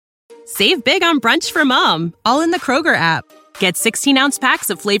Save big on brunch for mom, all in the Kroger app. Get 16-ounce packs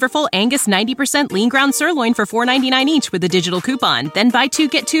of flavorful Angus 90% lean ground sirloin for $4.99 each with a digital coupon. Then buy 2,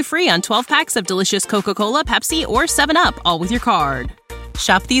 get 2 free on 12 packs of delicious Coca-Cola, Pepsi, or 7-Up, all with your card.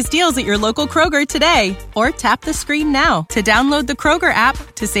 Shop these deals at your local Kroger today, or tap the screen now to download the Kroger app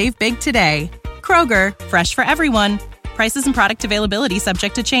to save big today. Kroger, fresh for everyone. Prices and product availability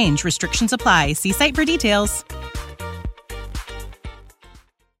subject to change. Restrictions apply. See site for details.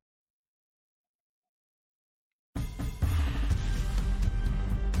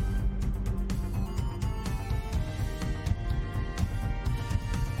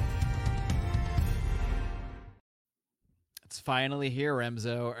 It's finally here,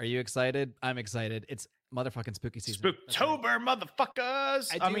 Remzo. Are you excited? I'm excited. It's motherfucking spooky season. Spooktober, motherfuckers!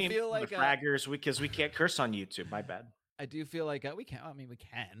 I do feel like the fraggers, because we can't curse on YouTube. My bad. I do feel like we can. I mean, we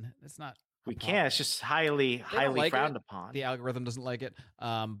can. It's not. We can. It's just highly frowned upon. The algorithm doesn't like it,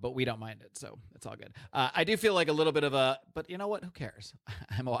 but we don't mind it, so it's all good. I do feel like a little bit of a, but you know what? Who cares?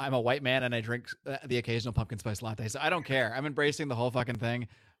 I'm a white man and I drink the occasional pumpkin spice latte, so I don't care. I'm embracing the whole fucking thing.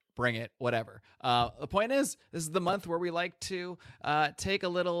 Bring it, whatever. The point is, this is the month where we like to take a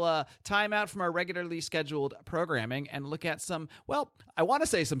little time out from our regularly scheduled programming and look at some, well, I want to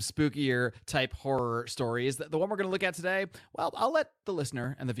say some spookier type horror stories. The one we're going to look at today, well, I'll let the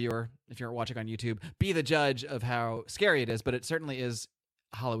listener and the viewer, if you're watching on YouTube, be the judge of how scary it is, but it certainly is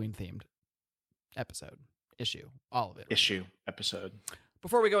Halloween themed episode, issue, all of it. Issue, episode.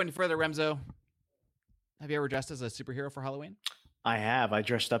 Before we go any further, Remzo, have you ever dressed as a superhero for Halloween? I have. I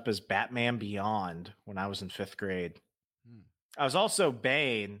dressed up as Batman Beyond when I was in 5th grade. I was also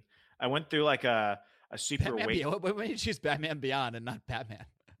Bane. I went through like a super weight. Why did you choose Batman Beyond and not Batman?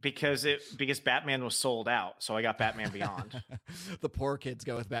 Because Batman was sold out, so I got Batman Beyond. The poor kids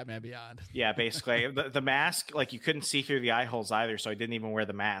go with Batman Beyond. Yeah, basically. The mask, like you couldn't see through the eye holes either, so I didn't even wear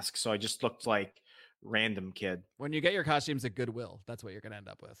the mask. So I just looked like random kid. When you get your costumes at Goodwill, that's what you're going to end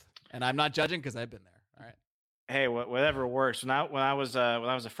up with. And I'm not judging because I've been there. All right. Hey, whatever works. When I was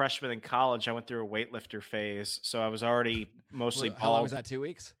a freshman in college, I went through a weightlifter phase, so I was already mostly bald. How long was that? 2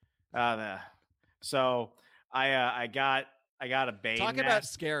 weeks? So I got a Bane. Talk mask. about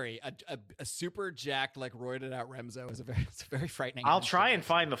scary. A super jacked, like roided out Remzo is it's very frightening. I'll try and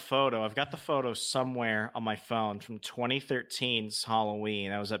find the photo. I've got the photo somewhere on my phone from 2013's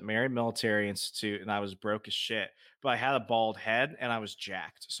Halloween. I was at Mary Military Institute and I was broke as shit, but I had a bald head and I was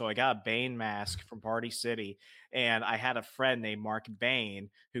jacked. So I got a Bane mask from Party City. And I had a friend named Mark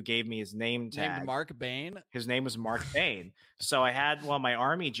Bain who gave me his name tag. Named Mark Bain? His name was Mark Bain. So I had one of my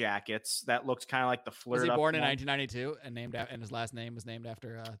army jackets that looked kind of like the flirt. Was he born in 1992 and his last name was named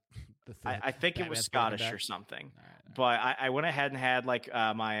after I think it was Scottish or something. Right. But I went ahead and had like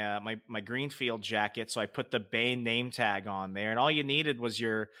my Greenfield jacket. So I put the Bain name tag on there. And all you needed was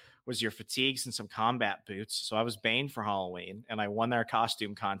your fatigues and some combat boots. So I was Bane for Halloween. And I won their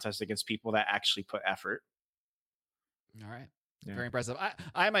costume contest against people that actually put effort. All right. Yeah. Very impressive.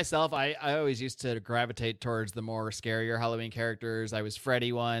 I myself, I always used to gravitate towards the more scarier Halloween characters. I was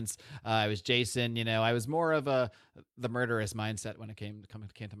Freddy once. I was Jason. You know, I was more of the murderous mindset when it came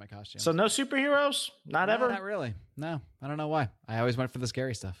to my costume. So no superheroes? Not ever? Not really. No, I don't know why. I always went for the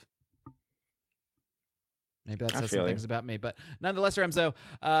scary stuff. Maybe that says some things about me. But nonetheless, Remzo,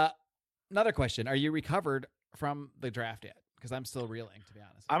 another question. Are you recovered from the draft yet? Because I'm still reeling, to be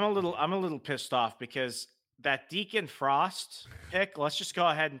honest. I'm a little pissed off because that Deacon Frost pick, let's just go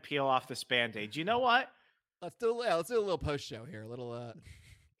ahead and peel off this Band-Aid. You know what? Let's do a little post show here. A little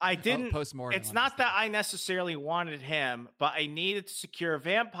I didn't post-mortem. It's not that I necessarily wanted him, but I needed to secure a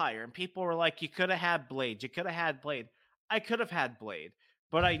vampire. And people were like, you could have had Blade. You could have had Blade. I could have had Blade,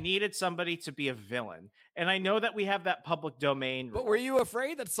 but I needed somebody to be a villain. And I know that we have that public domain rule. But were you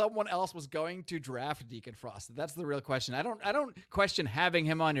afraid that someone else was going to draft Deacon Frost? That's the real question. I don't question having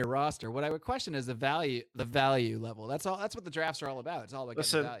him on your roster. What I would question is the value level. That's all. That's what the drafts are all about. It's all about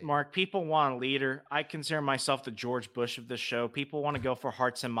Listen, value. Mark, people want a leader. I consider myself the George Bush of this show. People want to go for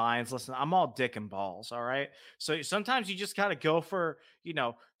hearts and minds. Listen, I'm all dick and balls. All right. So sometimes you just got to go for, you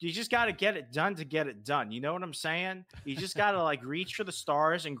just got to get it done to get it done. You know what I'm saying? You just got to like reach for the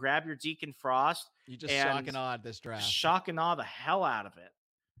stars and grab your Deacon Frost. You just shock and awe this draft. Shock and awe the hell out of it.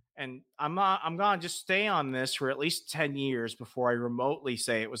 And I'm going to just stay on this for at least 10 years before I remotely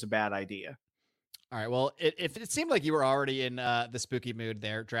say it was a bad idea. All right. Well, if it seemed like you were already in the spooky mood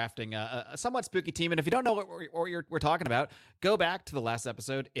there, drafting a somewhat spooky team, and if you don't know what we're talking about, go back to the last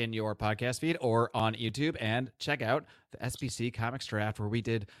episode in your podcast feed or on YouTube and check out the SPC Comics Draft, where we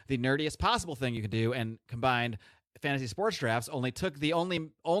did the nerdiest possible thing you could do and combined fantasy sports drafts, only took the only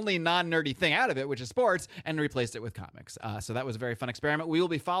non-nerdy thing out of it, which is sports, and replaced it with comics. So that was a very fun experiment. We will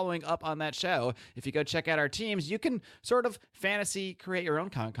be following up on that show. If you go check out our teams, you can sort of fantasy create your own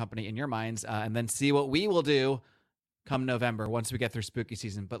comic company in your minds, and then see what we will do come November once we get through spooky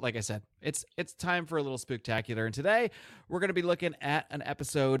season. But like I said, it's time for a little spooktacular. And today we're going to be looking at an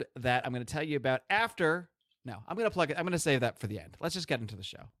episode that I'm going to tell you about after. No, I'm going to plug it. I'm going to save that for the end. Let's just get into the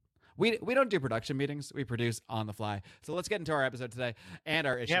show. We don't do production meetings. We produce on the fly. So let's get into our episode today and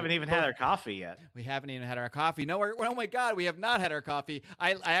our issue. We haven't even had our coffee yet. We haven't even had our coffee. No, oh my God, we have not had our coffee.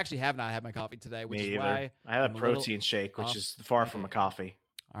 I actually have not had my coffee today, which is why I had a protein shake, which is far from a coffee.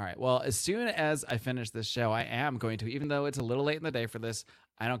 All right. Well, as soon as I finish this show, I am going to, even though it's a little late in the day for this,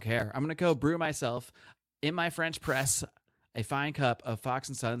 I don't care. I'm going to go brew myself in my French press a fine cup of Fox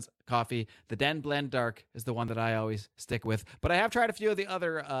 & Sons coffee. The Den Blend Dark is the one that I always stick with. But I have tried a few of the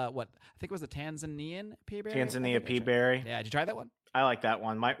other, I think it was the Tanzanian Peaberry? Tanzania Peaberry. Yeah, did you try that one? I like that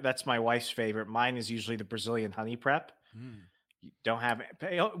one. That's my wife's favorite. Mine is usually the Brazilian honey prep. You don't have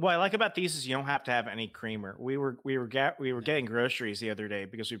what I like about these is you don't have to have any creamer. We were getting groceries the other day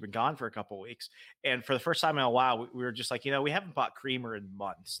because we've been gone for a couple of weeks, and for the first time in a while, we were just like, we haven't bought creamer in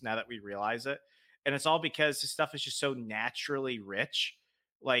months. Now that we realize it, and it's all because this stuff is just so naturally rich.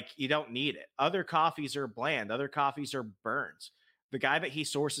 Like you don't need it. Other coffees are bland. Other coffees are burnt. The guy that he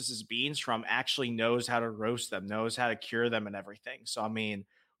sources his beans from actually knows how to roast them, knows how to cure them, and everything. So I mean,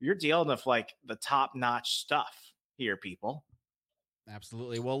 you're dealing with like the top-notch stuff here, people.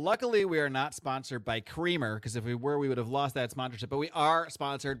 Absolutely. Well, luckily we are not sponsored by Creamer, because if we were, we would have lost that sponsorship. But we are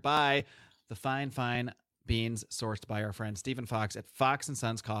sponsored by the fine beans sourced by our friend Stephen Fox at Fox &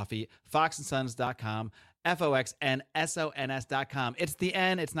 Sons Coffee, foxandsons.com, FOXNSONS.com. It's the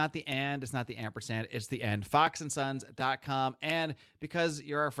N, it's not the and, it's not the ampersand, it's the N, foxandsons.com. And because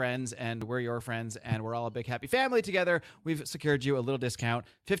you're our friends and we're your friends and we're all a big happy family together, we've secured you a little discount,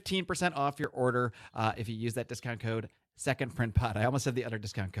 15% off your order if you use that discount code Second Print Pod. I almost said the other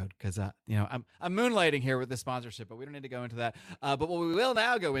discount code because I'm moonlighting here with this sponsorship, but we don't need to go into that. But what we will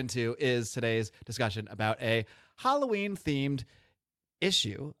now go into is today's discussion about a Halloween themed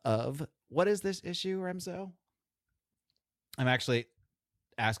issue of, what is this issue, Remzo? I'm actually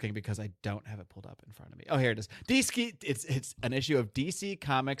asking because I don't have it pulled up in front of me. Oh, here it is. DC. It's an issue of DC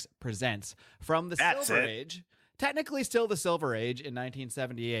Comics Presents from the Silver Age. Technically still the Silver Age in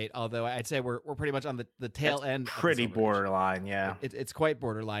 1978, although I'd say we're pretty much on the tail end. Pretty borderline, yeah. It's quite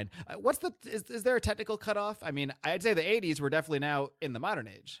borderline. Is there a technical cutoff? I mean, I'd say the 80s were definitely now in the modern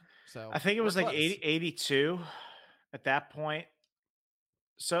age. So I think it was like 82 at that point.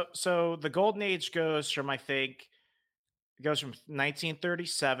 So the golden age goes from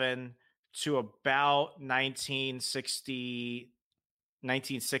 1937 to about 1960,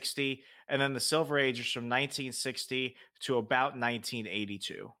 and then the Silver Age is from 1960 to about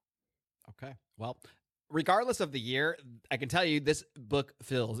 1982. Okay. Well, regardless of the year, I can tell you this book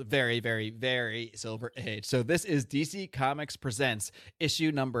feels very, very, very Silver Age. So this is DC Comics Presents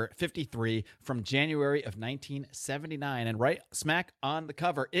issue number 53 from January of 1979. And right smack on the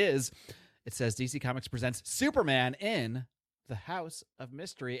cover it says DC Comics Presents Superman in the House of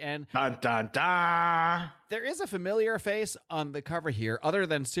Mystery. And dun, dun, dun. There is a familiar face on the cover here, other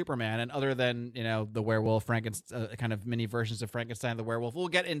than Superman and other than, the werewolf, Frankenstein, kind of mini versions of Frankenstein, the werewolf. We'll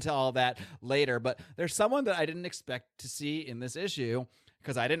get into all that later, but there's someone that I didn't expect to see in this issue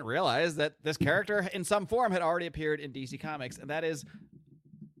because I didn't realize that this character in some form had already appeared in DC Comics, and that is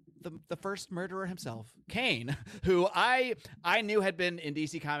the first murderer himself, Kane, who I knew had been in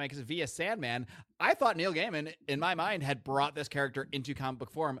DC Comics via Sandman. I thought Neil Gaiman, in my mind, had brought this character into comic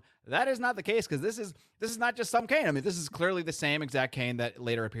book form. That is not the case, because this is not just some Kane. I mean, this is clearly the same exact Kane that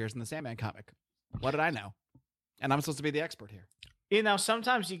later appears in the Sandman comic. What did I know? And I'm supposed to be the expert here.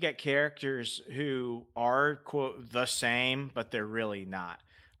 Sometimes you get characters who are, quote, the same, but they're really not.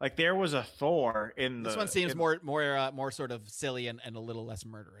 Like there was a Thor in this one seems more sort of silly and a little less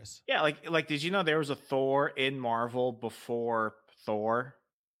murderous. Yeah, like did you know there was a Thor in Marvel before Thor?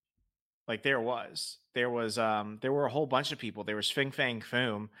 Like there were a whole bunch of people. There was Fing Fang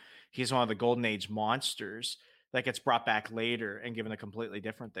Foom. He's one of the Golden Age monsters that gets brought back later and given a completely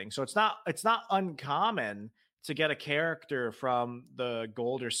different thing. So it's not uncommon to get a character from the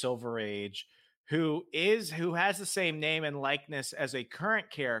Gold or Silver Age who has the same name and likeness as a current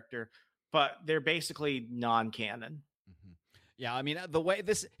character, but they're basically non-canon. Mm-hmm. Yeah, I mean, the way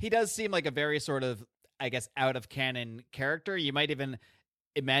he does seem like a very sort of, I guess, out of canon character. You might even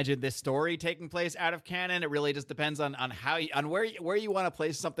imagine this story taking place out of canon. It really just depends on where you want to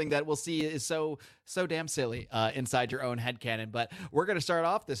place something that we'll see is so damn silly inside your own headcanon. But we're going to start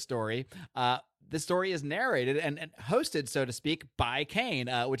off this story. this story is narrated and hosted, so to speak, by Kane,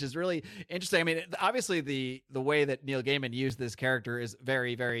 which is really interesting. I mean, obviously the way that Neil Gaiman used this character is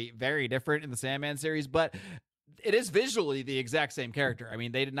very, very, very different in the Sandman series, but it is visually the exact same character. I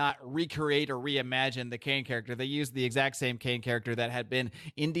mean, they did not recreate or reimagine the Kane character. They used the exact same Kane character that had been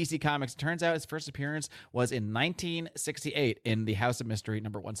in DC Comics. Turns out his first appearance was in 1968 in the House of Mystery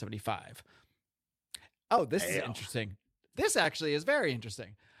number 175. Oh, this is interesting. This actually is very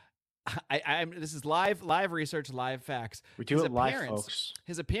interesting. This is live research, live facts. We do it live, folks.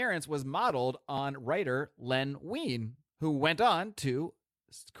 His appearance was modeled on writer Len Wein, who went on to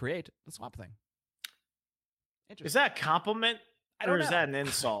create the Swamp Thing. Is that a compliment or is that an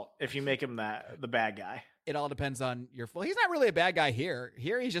insult if you make him the bad guy? It all depends on your full. He's not really a bad guy here.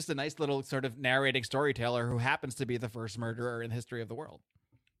 Here, he's just a nice little sort of narrating storyteller who happens to be the first murderer in the history of the world.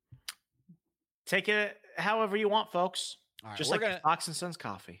 Take it however you want, folks. Right, just like Fox and Sons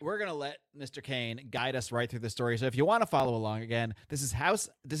coffee. We're going to let Mr. Kane guide us right through the story. So if you want to follow along, again, this is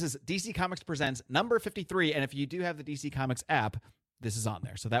DC Comics Presents number 53. And if you do have the DC Comics app, this is on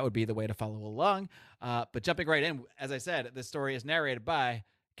there. So that would be the way to follow along. But jumping right in, as I said, this story is narrated by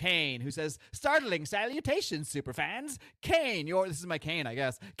Kane, who says, "Startling salutations, superfans. Kane, this is my Kane, I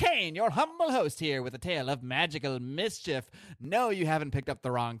guess. Kane, your humble host here with a tale of magical mischief. No, you haven't picked up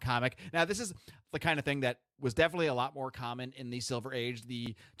the wrong comic." Now, this is the kind of thing that was definitely a lot more common in the Silver Age,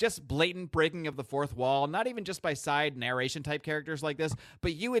 the just blatant breaking of the fourth wall, not even just by side narration type characters like this,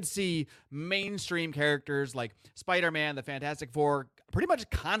 but you would see mainstream characters like Spider-Man, the Fantastic Four, pretty much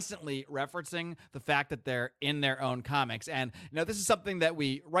constantly referencing the fact that they're in their own comics. And, this is something that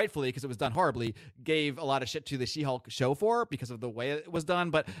we rightfully, because it was done horribly, gave a lot of shit to the She-Hulk show for because of the way it was done.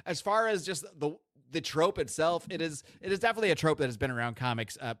 But as far as just the trope itself, it is definitely a trope that has been around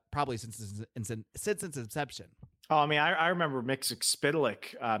comics probably since its inception. Oh, I mean, I remember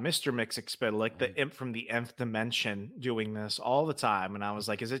Mxyzptlk, Mr. Mxyzptlk, the imp from the nth dimension, doing this all the time, and I was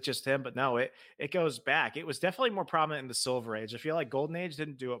like, is it just him? But no, it goes back. It was definitely more prominent in the Silver Age. I feel like Golden Age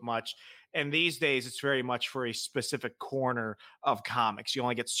didn't do it much, and these days it's very much for a specific corner of comics. You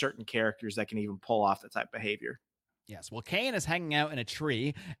only get certain characters that can even pull off that type of behavior. Yes. Well, Kane is hanging out in a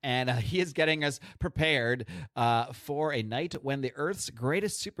tree, and he is getting us prepared for a night when the Earth's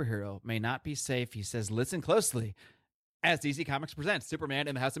greatest superhero may not be safe. He says, "Listen closely," as DC Comics presents Superman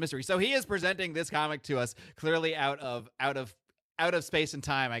in the House of Mystery. So he is presenting this comic to us clearly out of space and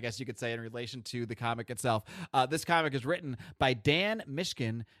time, I guess you could say, in relation to the comic itself. This comic is written by Dan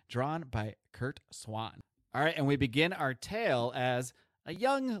Mishkin, drawn by Kurt Swan. All right, and we begin our tale as a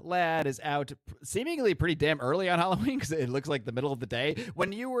young lad is out seemingly pretty damn early on Halloween, because it looks like the middle of the day.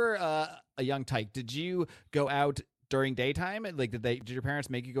 When you were a young tyke, did you go out during daytime? Like, did your parents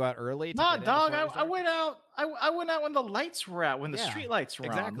make you go out early? No, dog. I went out. I went out when the lights were out, when the street lights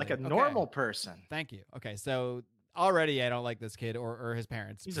were on, like a normal person. Thank you. Okay, so already I don't like this kid or his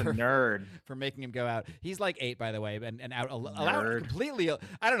parents. He's a nerd for making him go out. He's like 8, by the way, and out allowed completely.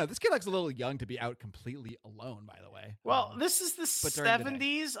 I don't know. This kid looks a little young to be out completely alone, by the way. Well, this is the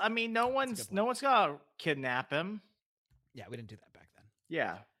 70s. I mean, no one's gonna kidnap him. Yeah, we didn't do that back then.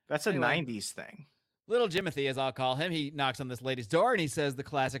 Yeah, that's a 90s thing. Little Jimothy, as I'll call him, he knocks on this lady's door and he says the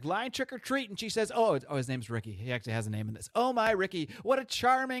classic line, "Trick or treat." And she says, oh, his name's Ricky. He actually has a name in this. "Oh, my Ricky, what a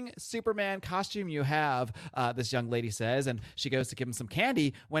charming Superman costume you have," this young lady says. And she goes to give him some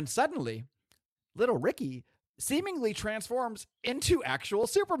candy when suddenly little Ricky seemingly transforms into actual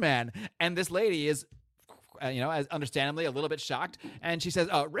Superman. And this lady is, as understandably a little bit shocked. And she says,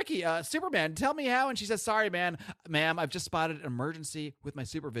 "Ricky, Superman, tell me how." And she says, "Sorry, ma'am, I've just spotted an emergency with my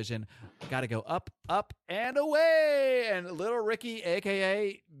supervision. Got to go up, up, and away." And little Ricky,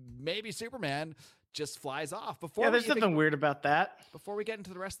 a.k.a. maybe Superman, just flies off. There's nothing weird about that. Before we get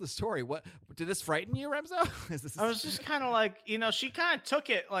into the rest of the story, what did this frighten you, Remzo? I was just kind of like, she kind of took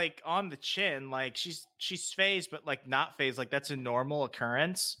it like on the chin, like she's phased, but like not phased, like that's a normal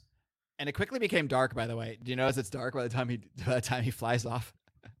occurrence. And it quickly became dark, by the way. Do you notice it's dark by the time he flies off?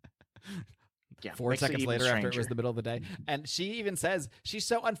 Yeah, 4 seconds later, after it was the middle of the day. And she even says, she's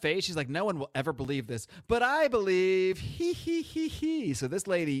so unfazed, she's like, "No one will ever believe this, but I believe, he. So this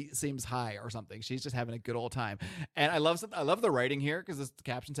lady seems high or something. She's just having a good old time. And I love the writing here, because the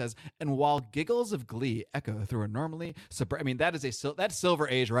caption says, "And while giggles of glee echo through a normally," that's Silver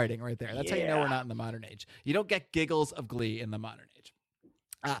Age writing right there. That's how you know we're not in the modern age. You don't get giggles of glee in the modern age.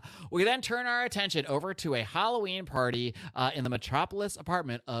 We then turn our attention over to a Halloween party in the Metropolis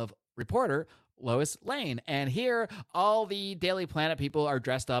apartment of reporter Lois Lane. And here, all the Daily Planet people are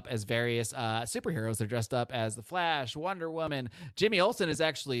dressed up as various superheroes. They're dressed up as the Flash, Wonder Woman. Jimmy Olsen is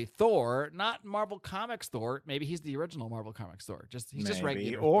actually Thor, not Marvel Comics Thor. Maybe he's the original Marvel Comics Thor. He's just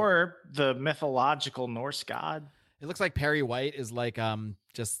regular. Or the mythological Norse god. It looks like Perry White is like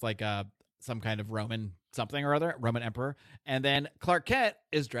just like some kind of Roman something or other, Roman emperor. And then Clark Kent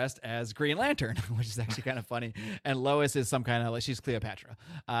is dressed as Green Lantern, which is actually kind of funny. And Lois is some kind of, like, she's Cleopatra.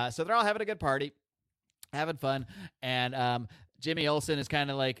 So they're all having a good party, having fun. And Jimmy Olsen is kind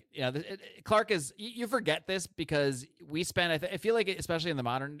of like, Clark is, you forget this because we spend, I feel like, especially in the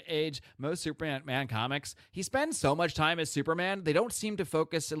modern age, most Superman comics, he spends so much time as Superman. They don't seem to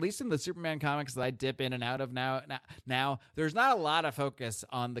focus, at least in the Superman comics that I dip in and out of now, there's not a lot of focus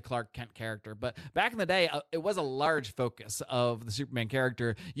on the Clark Kent character. But back in the day, it was a large focus of the Superman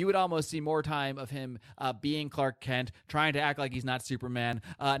character. You would almost see more time of him being Clark Kent, trying to act like he's not Superman.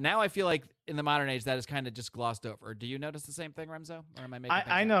 Now I feel like in the modern age, that is kind of just glossed over. Do you notice the same thing, Remzo? Or am I making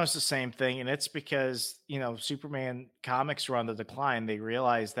I noticed the same thing, and it's because, Superman comics were on the decline. They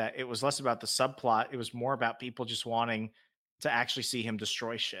realized that it was less about the subplot. It was more about people just wanting to actually see him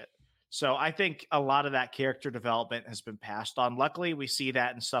destroy shit. So I think a lot of that character development has been passed on. Luckily, we see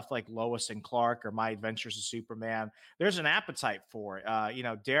that in stuff like Lois and Clark or My Adventures of Superman. There's an appetite for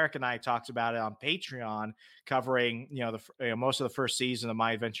it. Derek and I talked about it on Patreon, covering most of the first season of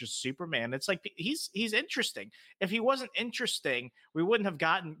My Adventures of Superman. It's like he's interesting. If he wasn't interesting, we wouldn't have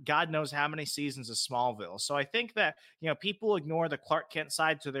gotten God knows how many seasons of Smallville. So I think that people ignore the Clark Kent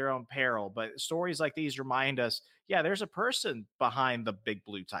side to their own peril. But stories like these remind us, yeah, there's a person behind the big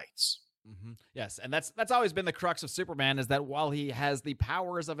blue tights. Mm-hmm. Yes, and that's always been the crux of Superman, is that while he has the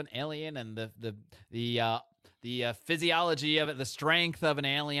powers of an alien and the physiology of it, the strength of an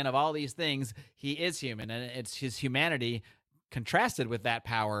alien, of all these things, he is human, and it's his humanity contrasted with that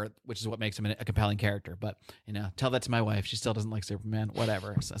power, which is what makes him a compelling character. But tell that to my wife; she still doesn't like Superman.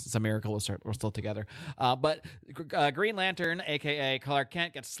 Whatever, it's a miracle we're still together. But Green Lantern, aka Clark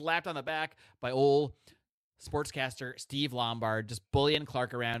Kent, gets slapped on the back by old sportscaster Steve Lombard, just bullying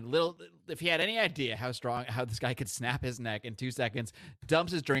Clark around. If he had any idea how this guy could snap his neck in 2 seconds,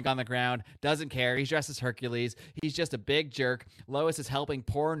 dumps his drink on the ground, doesn't care. He's dressed as Hercules. He's just a big jerk. Lois is helping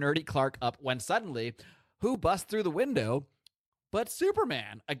poor nerdy Clark up when suddenly, who busts through the window but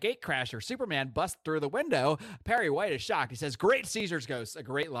Superman, a gatecrasher? Superman busts through the window. Perry White is shocked. He says, "Great Caesar's ghost." A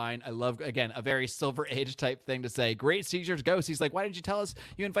great line. I love, again, a very Silver Age type thing to say. Great Caesar's ghost. He's like, "Why didn't you tell us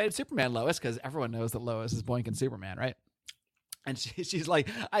you invited Superman, Lois?" Because everyone knows that Lois is boinking Superman, right? And she's like,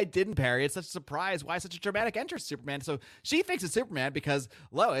 "I didn't, Perry. It's such a surprise. Why such a dramatic entrance, Superman?" So she thinks it's Superman because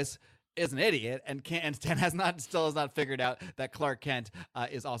Lois is an idiot and still has not figured out that Clark Kent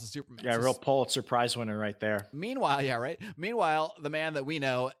is also Superman. Yeah, real Pulitzer Prize winner right there. Meanwhile, yeah, right. Meanwhile, the man that we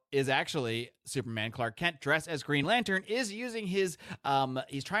know is actually Superman. Clark Kent, dressed as Green Lantern, is using his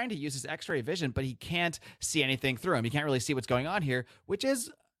he's trying to use his X-ray vision, but he can't see anything through him. He can't really see what's going on here, which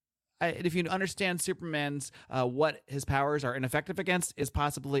is, if you understand Superman's what his powers are ineffective against, is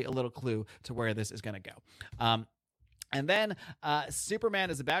possibly a little clue to where this is going to go. And then Superman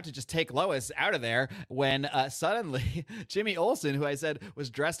is about to just take Lois out of there when suddenly Jimmy Olsen, who I said was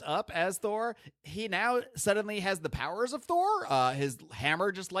dressed up as Thor, he now suddenly has the powers of Thor. His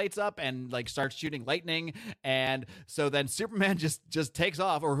hammer just lights up and starts shooting lightning. And so then Superman just takes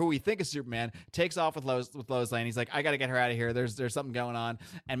off, or who we think is Superman, takes off with Lois Lane. He's like, "I got to get her out of here. There's something going on."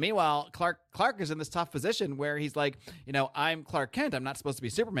 And meanwhile, Clark is in this tough position where he's like, "I'm Clark Kent. I'm not supposed to be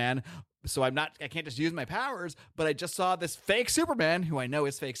Superman. So I can't just use my powers, but I just saw this fake Superman, who I know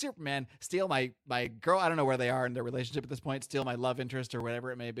is fake Superman, steal my girl." I don't know where they are in their relationship at this point, steal my love interest or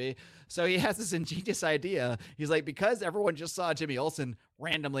whatever it may be. So he has this ingenious idea. He's like, because everyone just saw Jimmy Olsen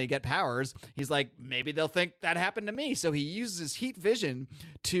randomly get powers, he's like, maybe they'll think that happened to me. So he uses his heat vision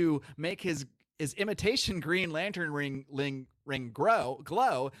to make his imitation Green Lantern ring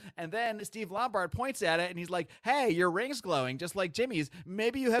glow, and then Steve Lombard points at it and he's like, "Hey, your ring's glowing just like Jimmy's.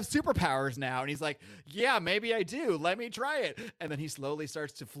 Maybe you have superpowers now." And he's like, "Yeah, maybe I do. Let me try it." And then he slowly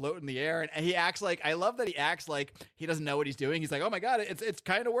starts to float in the air, and he acts like, I love that he acts like he doesn't know what he's doing. He's like, "Oh my god, it's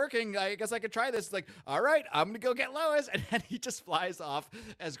kind of working. I guess I could try this." It's like, "All right, I'm gonna go get Lois," and then he just flies off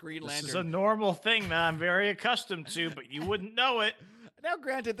as Green Lantern. This is a normal thing that I'm very accustomed to, but you wouldn't know it. Now,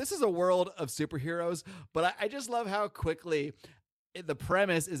 granted, this is a world of superheroes, but I just love how quickly the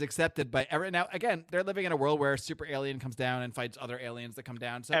premise is accepted by everyone. Now, again, they're living in a world where a super alien comes down and fights other aliens that come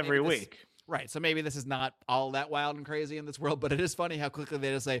down. So every week. Right. So maybe this is not all that wild and crazy in this world, but it is funny how quickly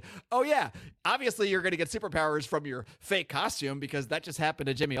they just say, oh, yeah, obviously you're going to get superpowers from your fake costume because that just happened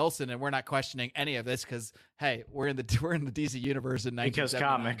to Jimmy Olsen. And we're not questioning any of this because, hey, we're in the DC universe in 1979. Because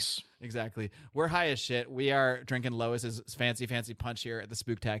comics. Exactly. We're high as shit. We are drinking Lois's fancy punch here at the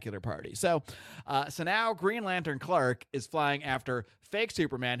Spooktacular party. So now Green Lantern Clark is flying after fake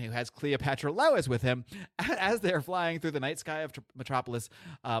Superman who has Cleopatra Lois with him. As they're flying through the night sky of Metropolis,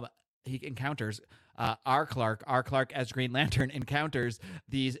 he encounters our Clark as Green Lantern encounters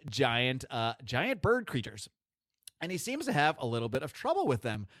these giant bird creatures. And he seems to have a little bit of trouble with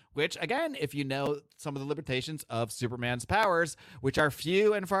them, which, again, if you know some of the limitations of Superman's powers, which are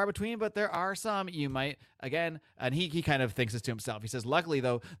few and far between, but there are some, you might, again, and he kind of thinks this to himself. He says, luckily,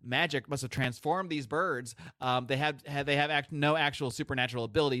 though, magic must have transformed these birds. They have no actual supernatural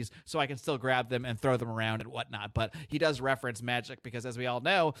abilities, so I can still grab them and throw them around and whatnot. But he does reference magic because, as we all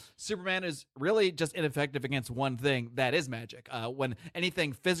know, Superman is really just ineffective against one thing, that is magic. When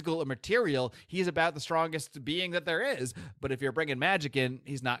anything physical or material, he's about the strongest being that there is, but if you're bringing magic in,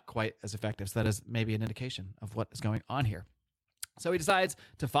 he's not quite as effective. So that is maybe an indication of what is going on here. So he decides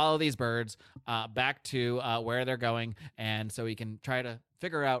to follow these birds back to where they're going, and so he can try to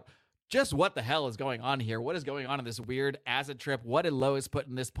figure out just what the hell is going on here. What is going on in this weird acid trip? What did Lois put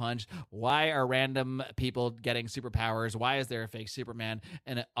in this punch? Why are random people getting superpowers? Why is there a fake Superman?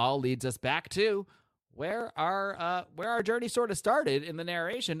 And it all leads us back to where our journey sort of started in the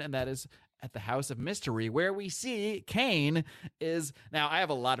narration, and that is at the House of Mystery, where we see Kane is... Now, I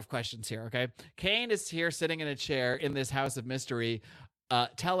have a lot of questions here, okay? Kane is here sitting in a chair in this House of Mystery,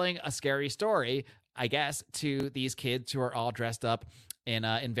 telling a scary story, I guess, to these kids who are all dressed up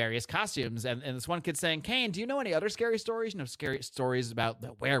in various costumes. And this one kid saying, Kane, do you know any other scary stories? You know, scary stories about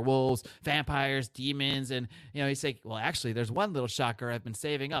the werewolves, vampires, demons. And, you know, he's saying, well, actually, there's one little shocker I've been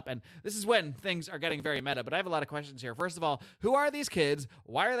saving up. And this is when things are getting very meta. But I have a lot of questions here. First of all, who are these kids?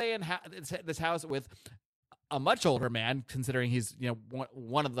 Why are they in this house with a much older man, considering he's, you know,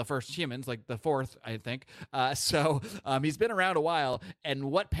 one of the first humans, like the fourth, I think. So he's been around a while. And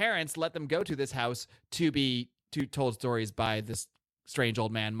what parents let them go to this house to be told stories by this strange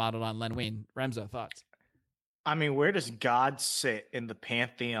old man modeled on Len Wein? Remzo, thoughts? I mean, where does God sit in the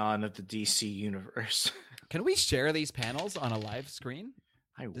pantheon of the DC universe? Can we share these panels on a live screen?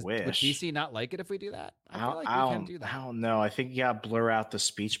 Wish. Would DC not like it if we do that? I feel like we can do that. I don't know. I think you got to blur out the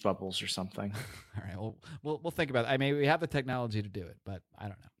speech bubbles or something. All right. Well, we'll think about it. I mean, we have the technology to do it, but I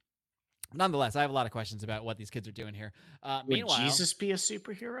don't know. Nonetheless, I have a lot of questions about what these kids are doing here. Meanwhile, would Jesus be a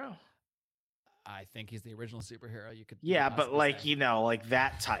superhero? I think he's the original superhero. You could, yeah, but like say. You know, like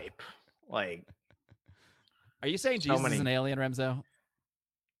that type. Like, are you saying Jesus is an alien, Remzo?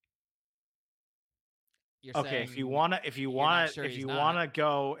 You're okay, if you want to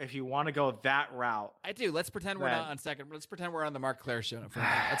go that route. I do. Let's pretend we're not on second. Let's pretend we're on the Mark Claire show for a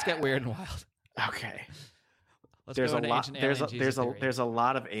minute. Let's get weird and wild. Okay. There's a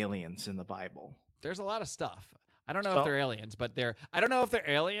lot of aliens in the Bible. There's a lot of stuff. I don't know if they're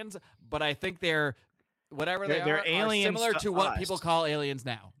aliens, but I think they're whatever they're aliens are similar to what people call aliens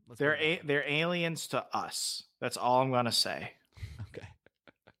now. They're aliens to us. That's all I'm gonna say. Okay.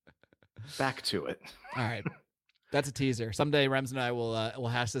 Back to it. All right. That's a teaser. Someday Rems and I will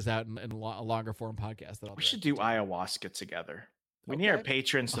hash this out in a longer form podcast. We should do ayahuasca together. We need our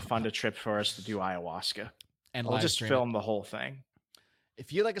patrons to fund a trip for us to do ayahuasca. And we'll just film the whole thing.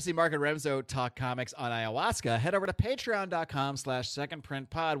 If you'd like to see Mark and Remzo talk comics on ayahuasca, head over to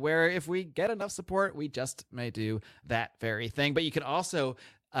patreon.com/secondprintpod, where if we get enough support, we just may do that very thing. But you can also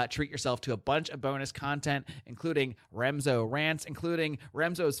treat yourself to a bunch of bonus content, including Remzo rants, including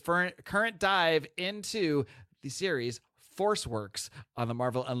Remzo's current dive into the series Forceworks on the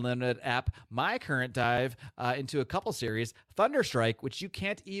Marvel Unlimited app, my current dive into a couple series, Thunderstrike, which you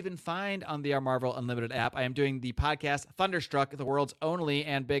can't even find on the Marvel Unlimited app. I am doing the podcast Thunderstruck, the world's only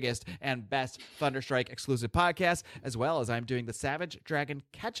and biggest and best Thunderstrike exclusive podcast, as well as I'm doing the Savage Dragon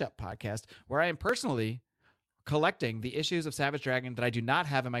Catch-Up podcast, where I am personally collecting the issues of Savage Dragon that I do not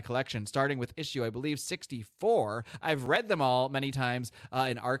have in my collection, starting with issue, I believe, 64. I've read them all many times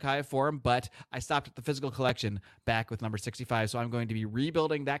in archive form, but I stopped at the physical collection back with number 65, so I'm going to be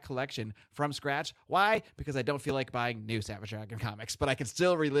rebuilding that collection from scratch. Why? Because I don't feel like buying new Savage Dragon comics, but I can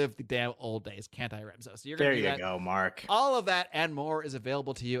still relive the damn old days, can't I, Remzo? So you're going to do that. There you go, Mark. All of that and more is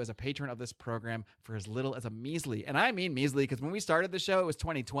available to you as a patron of this program for as little as a measly, and I mean measly, because when we started the show, it was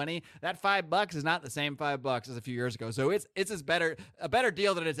 2020. That $5 is not the same $5 as a few years ago. So it's a better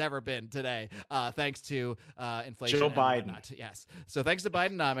deal than it's ever been today, thanks to inflation. Joe Biden. Yes. So thanks to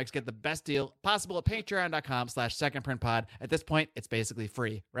Bidenomics, get the best deal possible at patreon.com/secondprintpod. At this point, it's basically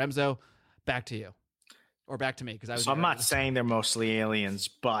free. Remzo, back to you, or back to me, because I was. So I'm not saying they're mostly aliens,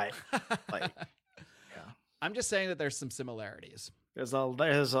 but like, yeah. I'm just saying that there's some similarities. There's a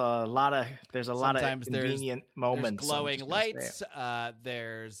lot of convenient moments. There's glowing lights.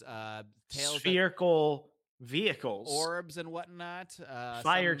 There's tails, spherical vehicles, orbs and whatnot.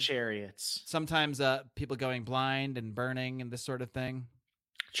 Fire chariots. Sometimes people going blind and burning and this sort of thing.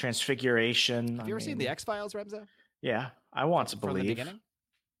 Transfiguration. Have you ever seen the X-Files, Remzo? Yeah, I want to believe. From the beginning?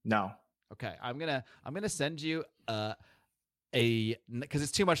 No. Okay, I'm gonna send you because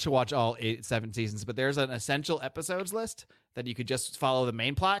it's too much to watch all 7 seasons, but there's an essential episodes list that you could just follow the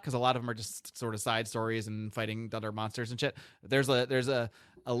main plot, because a lot of them are just sort of side stories and fighting other monsters and shit. There's a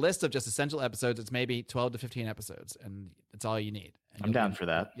list of just essential episodes. It's maybe 12 to 15 episodes, and it's all you need. And I'm down for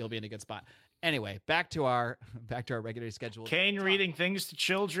that. You'll be in a good spot. Anyway, back to our regularly scheduled Kane talk. Reading things to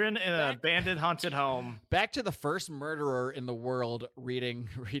children in an abandoned haunted home. Back to the first murderer in the world reading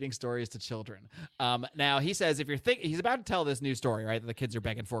stories to children. Now he says, if you're he's about to tell this new story, right, that the kids are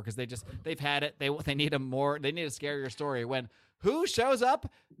begging for, because they've had it. They need a scarier story. When who shows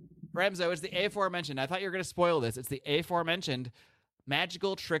up? Remzo, it's the aforementioned. I thought you were going to spoil this. It's the aforementioned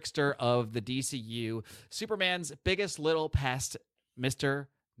magical trickster of the DCU, Superman's biggest little pest, Mr.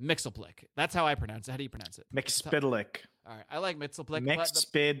 Mxyzptlk. That's how I pronounce it. How do you pronounce it? Mxyzptlk. All right. I like Mxyzptlk.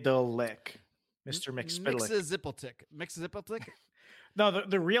 Mxyzptlk. Mr. Mxyzptlk. Mxyzptlk? No,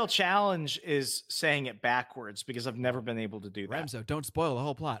 the real challenge is saying it backwards, because I've never been able to do that. Remzo, don't spoil the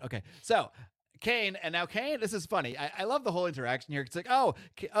whole plot. Okay. So, Kane, this is funny. I love the whole interaction here. It's like,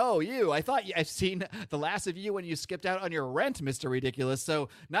 you. I thought I've seen the last of you when you skipped out on your rent, Mr. Ridiculous. So,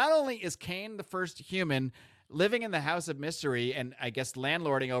 not only is Kane the first human living in the House of Mystery and I guess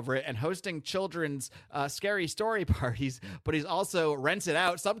landlording over it and hosting children's scary story parties, but he's also rents it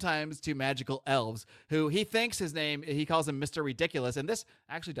out sometimes to magical elves who he thinks he calls him Mr. Ridiculous. And this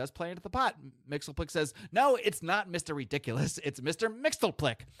actually does play into the pot. Mxyzptlk says, no, it's not Mr. Ridiculous. It's Mr.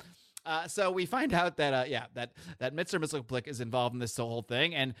 Mxyzptlk. So we find out that that Mr. Mxyzptlk is involved in this whole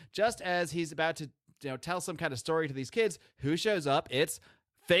thing. And just as he's about to tell some kind of story to these kids, who shows up? It's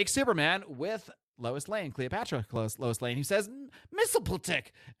fake Superman with Lois Lane, Cleopatra Lois Lane, who says Mxyzptlk,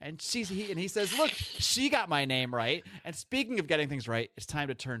 and he says, look, she got my name right. And speaking of getting things right, it's time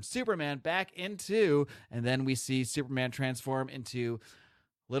to turn Superman back into, and then we see Superman transform into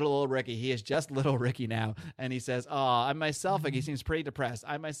little old Ricky. He is just little Ricky now, and he says, "Oh, I'm myself again." He seems pretty depressed.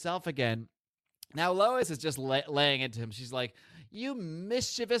 I'm myself again. Now Lois is just laying into him. She's like, "You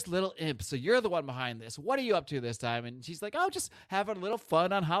mischievous little imp. So you're the one behind this. What are you up to this time?" And she's like, "Oh, just having a little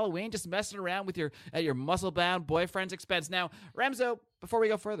fun on Halloween, just messing around at your muscle-bound boyfriend's expense." Now, Remzo, before we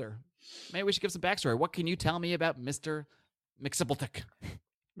go further, maybe we should give some backstory. What can you tell me about Mr. Mxyzptlk?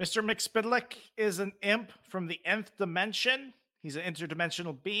 Mr. Mxyzptlk is an imp from the nth dimension. He's an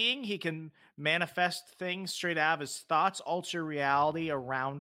interdimensional being. He can manifest things straight out of his thoughts, alter reality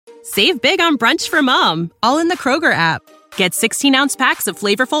around. Save big on brunch for mom, all in the Kroger app. Get 16-ounce packs of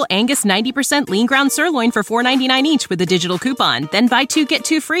flavorful Angus 90% lean ground sirloin for $4.99 each with a digital coupon. Then buy 2, get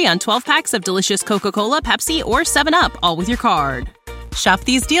 2 free on 12 packs of delicious Coca-Cola, Pepsi, or 7-Up, all with your card. Shop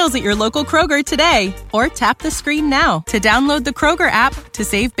these deals at your local Kroger today, or tap the screen now to download the Kroger app to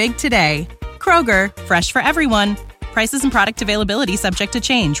save big today. Kroger, fresh for everyone. Prices and product availability subject to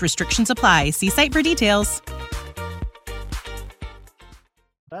change. Restrictions apply. See site for details.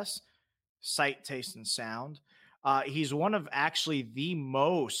 Sight, taste, and sound. He's one of actually the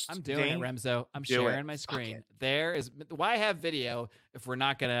most. I'm doing it, Remzo. I'm sharing my screen. There is why have video if we're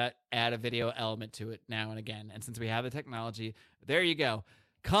not gonna add a video element to it now and again. And since we have the technology, there you go.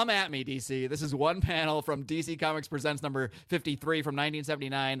 Come at me, DC. This is one panel from DC Comics Presents number 53 from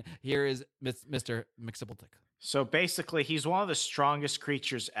 1979. Here is Mr. Mxyzptlk. So basically, he's one of the strongest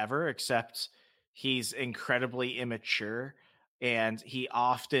creatures ever, except he's incredibly immature. And he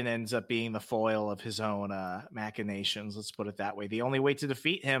often ends up being the foil of his own machinations. Let's put it that way. The only way to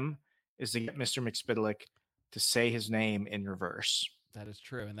defeat him is to get Mr. Mxyzptlk to say his name in reverse. That is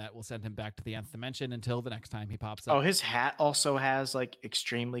true. And that will send him back to the nth dimension until the next time he pops up. Oh, his hat also has like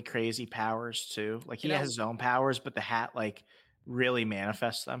extremely crazy powers too. Like he has his own powers, but the hat like really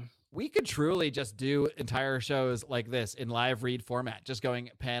manifests them. We could truly just do entire shows like this in live read format, just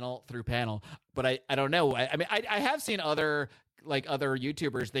going panel through panel. But I don't know. I mean, I have seen other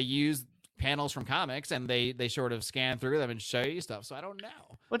YouTubers, they use panels from comics and they sort of scan through them and show you stuff. So I don't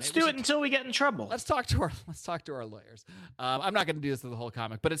know. Let's do it until we get in trouble. Let's talk to our lawyers. I'm not going to do this through the whole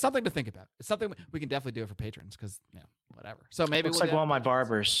comic, but it's something to think about. It's something we can definitely do it for patrons because whatever. So maybe looks like one of my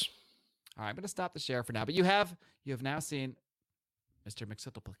barbers. All right, I'm going to stop the share for now. But you have now seen Mr.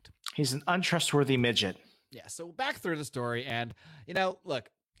 Mxyzptlk. He's an untrustworthy midget. Yeah. So back through the story, and look.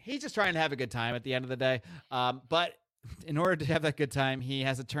 he's just trying to have a good time at the end of the day. But in order to have that good time, he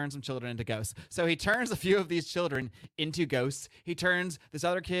has to turn some children into ghosts. So he turns a few of these children into ghosts. He turns this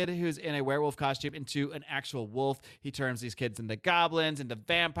other kid who's in a werewolf costume into an actual wolf. He turns these kids into goblins, into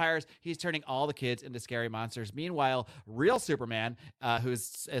vampires. He's turning all the kids into scary monsters. Meanwhile, real Superman,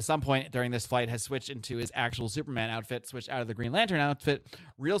 who's at some point during this flight has switched into his actual Superman outfit, switched out of the Green Lantern outfit.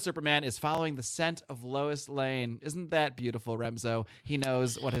 Real Superman is following the scent of Lois Lane. Isn't that beautiful, Remzo? He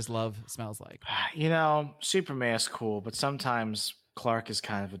knows what his love smells like. You know, Superman's cool, but sometimes Clark is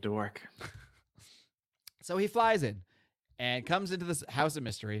kind of a dork. So he flies in and comes into this house of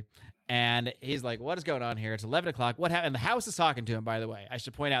mystery, and he's like, what is going on here? It's 11 o'clock. What happened? And the house is talking to him, by the way. I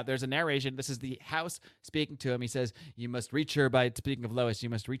should point out, there's a narration. This is the house speaking to him. He says, you must reach her by, speaking of Lois, you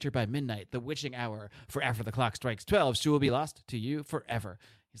must reach her by midnight, the witching hour. For after the clock strikes 12, she will be lost to you forever.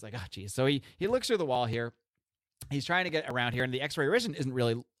 He's like, oh, geez. So he looks through the wall here. He's trying to get around here, and the X-ray vision isn't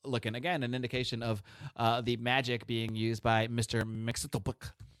really looking. Again, an indication of the magic being used by Mr.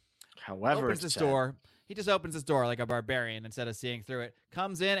 Mxyzptlk. However, opens this door. He just opens this door like a barbarian instead of seeing through it.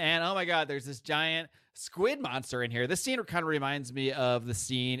 Comes in, and oh my God, there's this giant squid monster in here. This scene kind of reminds me of the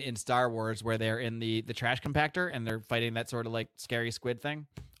scene in Star Wars where they're in the trash compactor and they're fighting that sort of like scary squid thing.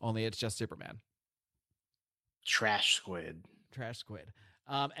 Only it's just Superman. Trash squid.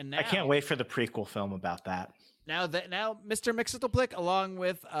 And now, I can't wait for the prequel film about that. Now Mr. Mxyzptlk along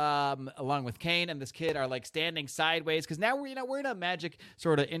with Kane and this kid are like standing sideways because now we're in a magic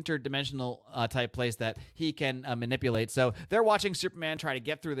sort of interdimensional type place that he can manipulate. So they're watching Superman try to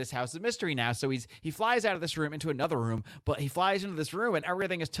get through this house of mystery now. So he flies out of this room into another room, but he flies into this room and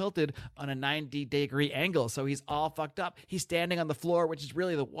everything is tilted on a 90-degree angle. So he's all fucked up. He's standing on the floor, which is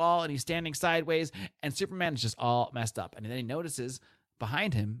really the wall, and he's standing sideways, and Superman is just all messed up. And then he notices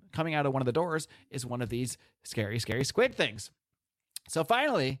behind him, coming out of one of the doors, is one of these scary, scary squid things. So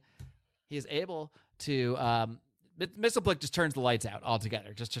finally, he is able to... Mxyzptlk just turns the lights out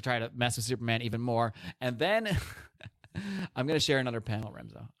altogether just to try to mess with Superman even more. And then I'm going to share another panel,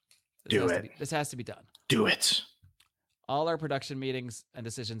 Remzo. This has to be done. Do it. All our production meetings and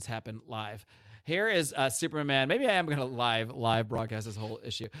decisions happen live. Here is Superman. Maybe I am going to live broadcast this whole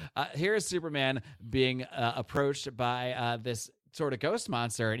issue. Here is Superman being approached by this sort of ghost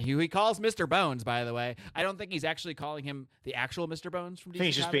monster, and he calls Mr. Bones, by the way. I don't think he's actually calling him the actual Mr. Bones from DC I think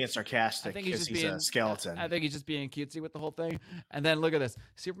he's just Comics. being sarcastic. I think he's just being being a skeleton. I think he's just being cutesy with the whole thing. And then look at this.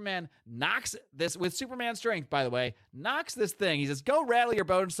 Superman knocks this, with Superman strength, by the way, knocks this thing. He says, go rattle your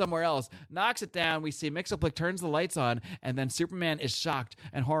bones somewhere else. Knocks it down. We see Mxyzptlk turns the lights on, and then Superman is shocked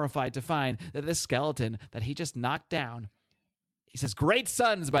and horrified to find that this skeleton that he just knocked down, he says, great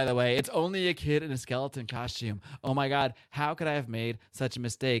sons, by the way. It's only a kid in a skeleton costume. Oh my God, how could I have made such a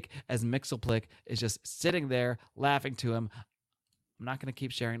mistake? As Mxyzptlk is just sitting there laughing to him. I'm not going to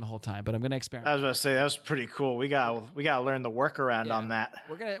keep sharing the whole time, but I'm going to experiment. I was going to say, that was pretty cool. We got to learn the workaround on that.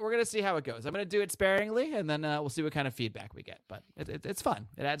 We're gonna see how it goes. I'm going to do it sparingly, and then we'll see what kind of feedback we get. But it's fun.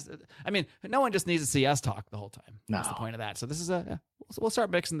 It adds. I mean, no one just needs to see us talk the whole time. No. That's the point of that. So this is we'll start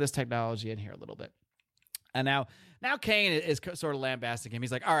mixing this technology in here a little bit. And now Kane is sort of lambasting him.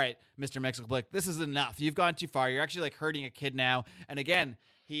 He's like, all right, Mr. Mxyzptlk, this is enough. You've gone too far. You're actually like hurting a kid now. And again,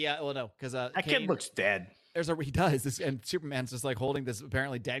 because that Kane, kid looks dead. He does. And Superman's just like holding this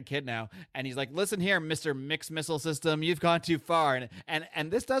apparently dead kid now. And he's like, listen here, Mr. Mixed Missile System, you've gone too far.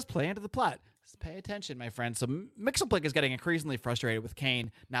 And this does play into the plot. Just pay attention, my friend. So Mxyzptlk is getting increasingly frustrated with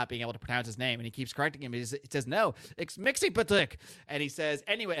Kane not being able to pronounce his name, and he keeps correcting him. He says, no, it's Mxyzptlk. And he says,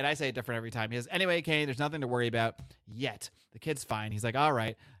 anyway, and I say it different every time. He says, anyway, Kane, there's nothing to worry about yet. The kid's fine. He's like, all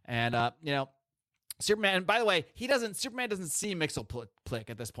right. And, Superman, by the way, Superman doesn't see Mxyzptlk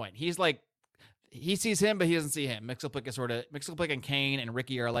at this point. He's like, he sees him, but he doesn't see him. Mxyzptlk and Kane and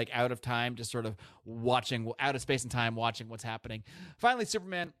Ricky are like out of time, just sort of watching, out of space and time, watching what's happening. Finally,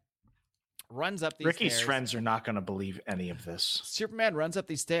 Superman runs up these Ricky's stairs. friends are not going to believe any of this. Superman runs up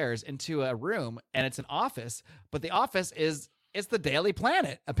these stairs into a room, and it's an office, but the office it's the Daily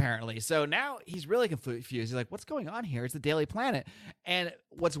Planet, apparently. So now he's really confused. He's like, what's going on here? It's the Daily Planet. And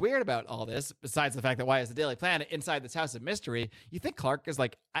what's weird about all this, besides the fact that why is the Daily Planet inside this house of mystery, you think Clark is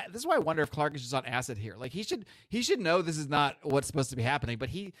like, this is why I wonder if Clark is just on acid here. Like he should know this is not what's supposed to be happening, but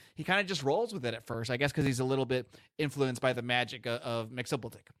he kind of just rolls with it at first, I guess because he's a little bit influenced by the magic of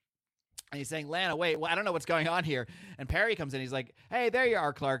Mxyzptlk. And he's saying, Lana, wait, well, I don't know what's going on here. And Perry comes in. He's like, hey, there you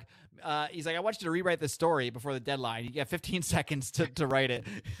are, Clark. He's like, I want you to rewrite this story before the deadline. You get 15 seconds to write it.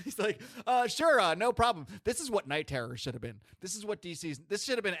 He's like, sure, no problem. This is what Night Terror should have been. This is what this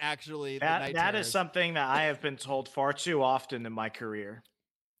should have been actually the Night Terror. That is something that I have been told far too often in my career.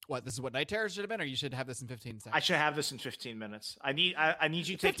 What, this is what Night Terrors should have been, or you should have this in 15 seconds? I should have this in 15 minutes. I need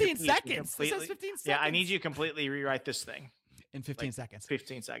you to take 15 seconds. This says 15 seconds. Yeah, I need you to completely rewrite this thing in 15 seconds.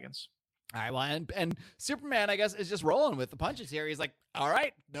 15 seconds. All right, well, and Superman, I guess, is just rolling with the punches here. He's like, all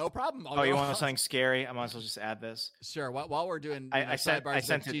right, no problem. You want something scary? I might as well just add this. Sure. While we're doing I sent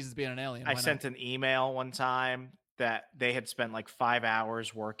Jesus being an alien. I sent an email one time that they had spent like 5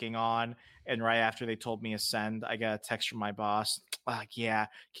 hours working on, and right after they told me to send, I got a text from my boss. Like, yeah,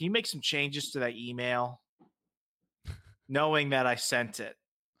 can you make some changes to that email? Knowing that I sent it.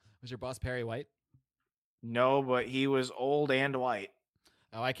 Was your boss Perry White? No, but he was old and white.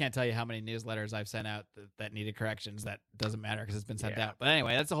 Oh, I can't tell you how many newsletters I've sent out that needed corrections. That doesn't matter because it's been sent out. But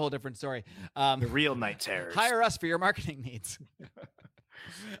anyway, that's a whole different story. The real Night Terrors. Hire us for your marketing needs.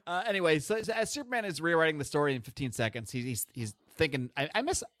 Anyway, so as Superman is rewriting the story in 15 seconds, he's thinking, I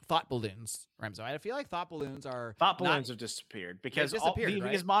miss thought balloons, Remzo. I feel like thought balloons have disappeared because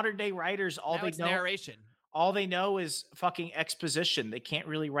because modern day writers, narration. All they know is fucking exposition. They can't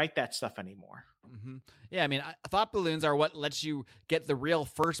really write that stuff anymore. Mm-hmm. Yeah, I mean, thought balloons are what lets you get the real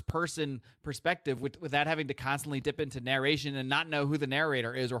first-person perspective without having to constantly dip into narration and not know who the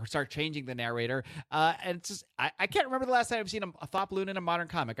narrator is or start changing the narrator. And it's just, I can't remember the last time I've seen a thought balloon in a modern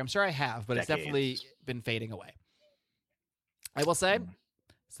comic. I'm sure I have, but It's definitely been fading away. I will say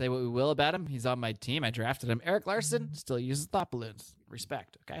what we will about him. He's on my team. I drafted him. Eric Larson still uses thought balloons.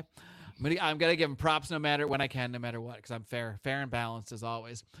 Respect, okay? I'm gonna give him props no matter what, because I'm fair and balanced as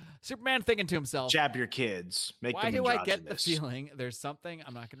always. Superman thinking to himself, jab your kids. Why do I get the feeling there's something?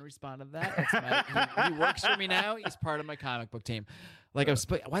 I'm not gonna respond to that. He works for me now. He's part of my comic book team. Like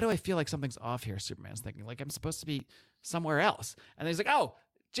why do I feel like something's off here? Superman's thinking like I'm supposed to be somewhere else. And then he's like, oh,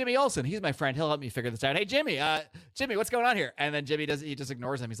 Jimmy Olsen, he's my friend. He'll help me figure this out. Hey, Jimmy, what's going on here? And then Jimmy he just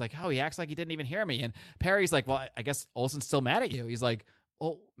ignores him. He's like, oh, he acts like he didn't even hear me. And Perry's like, well, I guess Olsen's still mad at you. He's like,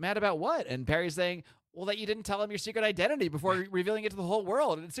 well, mad about what? And Perry's saying, well, that you didn't tell him your secret identity before revealing it to the whole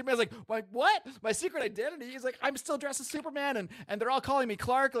world. And Superman's like, what? My secret identity? He's like, I'm still dressed as Superman, and they're all calling me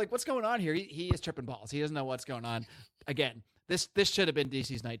Clark. Like, what's going on here? He is tripping balls. He doesn't know what's going on. Again, this should have been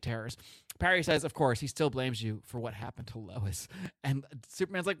DC's Night Terrors. Perry says, of course, he still blames you for what happened to Lois. And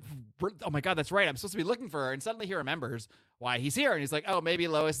Superman's like, oh my God, that's right. I'm supposed to be looking for her. And suddenly he remembers why he's here. And he's like, oh, maybe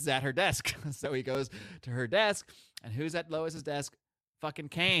Lois is at her desk. So he goes to her desk. And who's at Lois's desk? Fucking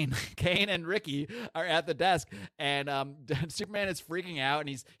Kane. Kane and Ricky are at the desk, and Superman is freaking out, and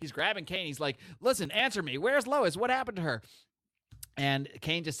he's grabbing Kane. He's like, listen, answer me. Where's Lois? What happened to her? And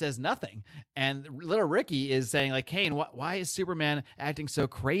Kane just says nothing. And little Ricky is saying, like, Kane, why is Superman acting so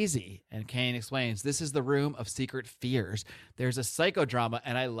crazy? And Kane explains, this is the room of secret fears. There's a psychodrama,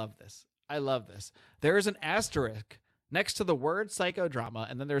 and I love this. There is an asterisk next to the word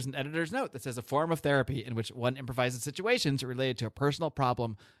psychodrama, and then there's an editor's note that says a form of therapy in which one improvises situations related to a personal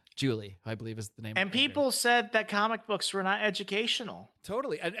problem. Julie, I believe is the name. And people said that comic books were not educational.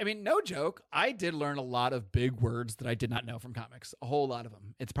 Totally. I mean, no joke. I did learn a lot of big words that I did not know from comics. A whole lot of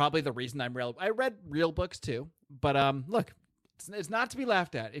them. It's probably the reason I read real books too. But look, it's not to be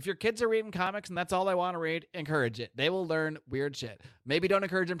laughed at. If your kids are reading comics and that's all they want to read, encourage it. They will learn weird shit. Maybe don't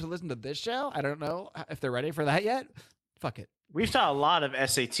encourage them to listen to this show. I don't know if they're ready for that yet. Fuck it. We've taught a lot of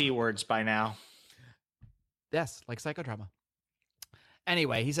SAT words by now. Yes, like psychodrama.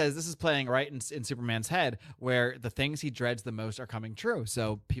 Anyway, he says this is playing right in Superman's head where the things he dreads the most are coming true.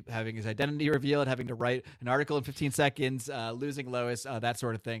 So having his identity revealed, having to write an article in 15 seconds, losing Lois, that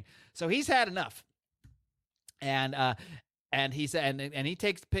sort of thing. So he's had enough. And he said, and he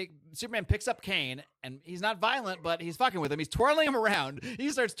Superman picks up Kane, and he's not violent, but he's fucking with him. He's twirling him around. He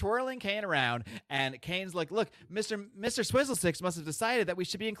starts twirling Kane around, and Kane's like, "Look, Mr. Swizzlesticks must have decided that we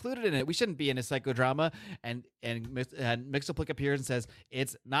should be included in it. We shouldn't be in a psychodrama." And Mixelplick appears and says,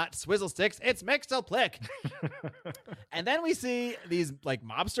 "It's not Swizzlesticks, it's Mixelplick." And then we see these like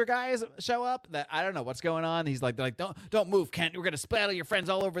mobster guys show up. That I don't know what's going on. They're like, "Don't move, Kent. We're gonna splatter your friends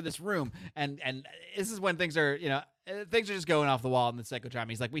all over this room." And this is when things are just going off the wall in the psychodrama.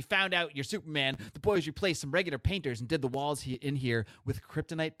 He's like, we found out you're Superman. The boys replaced some regular painters and did the walls in here with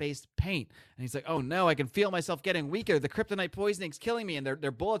kryptonite-based paint. And he's like, oh no, I can feel myself getting weaker. The kryptonite poisoning's killing me, and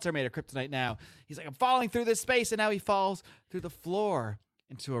their bullets are made of kryptonite now. He's like, I'm falling through this space, and now he falls through the floor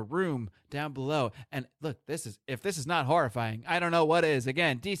into a room down below. And look, if this is not horrifying, I don't know what is.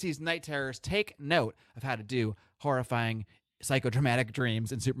 Again, DC's Night Terrors take note of how to do horrifying psychodramatic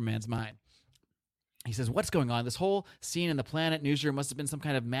dreams in Superman's mind. He says, what's going on? This whole scene in the Planet newsroom must have been some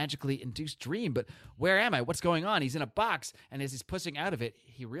kind of magically induced dream, but where am I? What's going on? He's in a box, and as he's pushing out of it,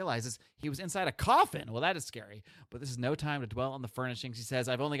 he realizes he was inside a coffin. Well, that is scary, but this is no time to dwell on the furnishings. He says,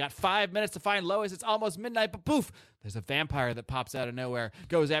 I've only got 5 minutes to find Lois. It's almost midnight, but poof, there's a vampire that pops out of nowhere,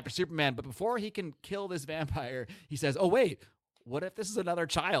 goes after Superman, but before he can kill this vampire, he says, oh, wait, what if this is another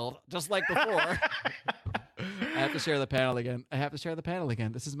child, just like before? I have to share the panel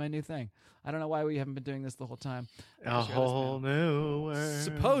again. This is my new thing. I don't know why we haven't been doing this the whole time. A whole new world.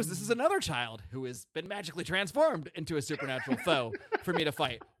 Suppose this is another child who has been magically transformed into a supernatural foe for me to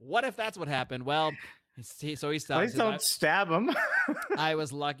fight. What if that's what happened? Well, so he stops. Please don't stab him. I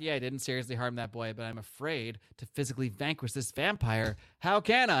was lucky I didn't seriously harm that boy, but I'm afraid to physically vanquish this vampire. How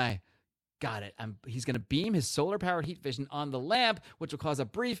can I? Got it. He's going to beam his solar-powered heat vision on the lamp, which will cause a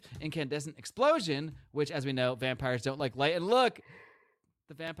brief incandescent explosion, which, as we know, vampires don't like light. And look,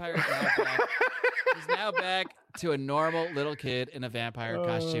 the vampire is now back. He's now back to a normal little kid in a vampire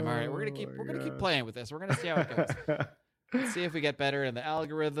costume. All right, we're gonna keep playing with this. We're gonna see how it goes. Let's see if we get better in the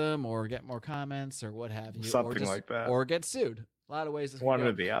algorithm, or get more comments, or what have you, something like that, or get sued. A lot of ways. One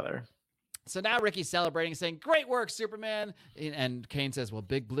or the other. So now Ricky's celebrating, saying, great work, Superman. And Kane says, well,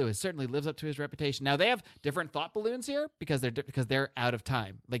 Big Blue certainly lives up to his reputation. Now, they have different thought balloons here because they're out of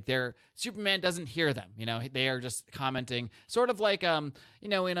time. Like, Superman doesn't hear them. You know, they are just commenting sort of like, you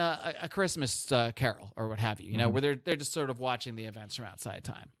know, in a Christmas carol or what have you, you know, where they're just sort of watching the events from outside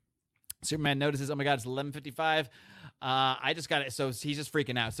time. Superman notices, oh my God, it's 11:55. I just got it. So he's just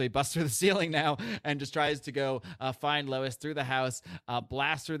freaking out. So he busts through the ceiling now and just tries to go find Lois through the house,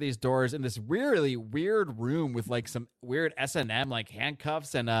 blast through these doors in this really weird room with like some weird S&M like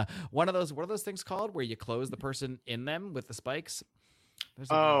handcuffs and what are those things called where you close the person in them with the spikes?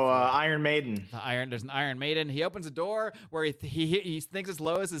 Iron Maiden. There's an Iron Maiden. He opens a door where he thinks it's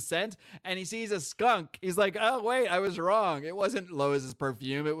Lois's scent, and he sees a skunk. He's like, oh wait, I was wrong. It wasn't Lois's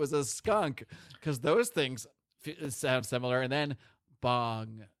perfume. It was a skunk, because those things sound similar. And then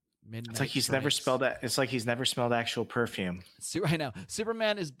bong. Midnight It's like he's strikes. never spelled that. It's like he's never smelled actual perfume. I know.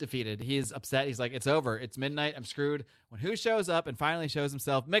 Superman is defeated. He is upset. He's like, it's over. It's midnight. I'm screwed. When who shows up and finally shows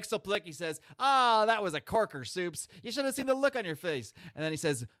himself? Mixelplick. He says, that was a corker, Soups. You should have seen the look on your face. And then he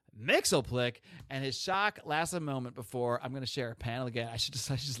says, Mixelplick. And his shock lasts a moment before I'm going to share a panel again. I should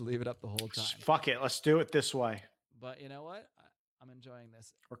just leave it up the whole time. Fuck it. Let's do it this way. But you know what? I'm enjoying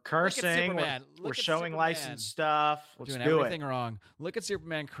this. We're cursing. We're showing licensed stuff. Let's doing do everything wrong. Look at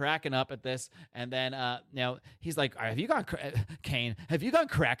Superman cracking up at this, and then now he's like, "Have you gone, Kane? Have you gone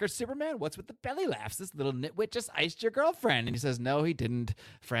cracker, Superman? What's with the belly laughs? This little nitwit just iced your girlfriend." And he says, "No, he didn't,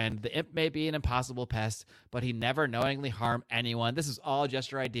 friend. The imp may be an impossible pest, but he never knowingly harmed anyone. This is all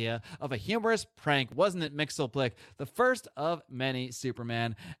just your idea of a humorous prank, wasn't it, Mixelplick? The first of many,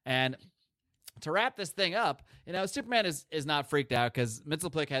 Superman." And to wrap this thing up, you know, Superman is not freaked out because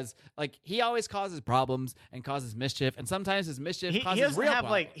Mxyzptlk has, like, he always causes problems and causes mischief, and sometimes his mischief causes real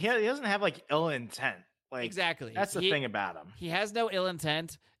problems. He doesn't have like ill intent. Like, exactly. That's the thing about him. He has no ill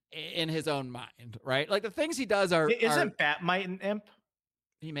intent in his own mind, right? Like the things he does are. Isn't Batmite an imp?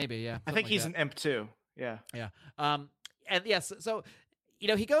 He may be, yeah. I think he's an imp too. Yeah. Yeah. And yes, so. You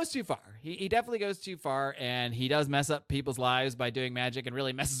know, he goes too far. He definitely goes too far, and he does mess up people's lives by doing magic and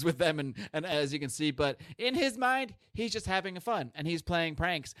really messes with them, and as you can see. But in his mind, he's just having fun, and he's playing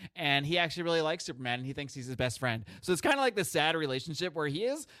pranks, and he actually really likes Superman, and he thinks he's his best friend. So it's kind of like this sad relationship where he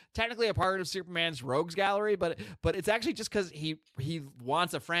is technically a part of Superman's rogues gallery, but it's actually just because he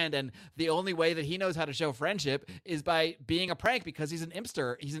wants a friend, and the only way that he knows how to show friendship is by being a prank, because he's an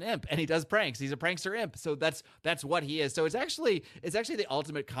impster. He's an imp, and he does pranks. He's a prankster imp. So that's what he is. So it's actually the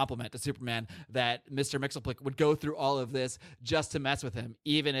ultimate compliment to Superman that Mr. Mxyzptlk would go through all of this just to mess with him,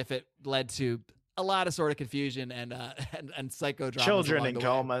 even if it led to a lot of sort of confusion and psychodrama.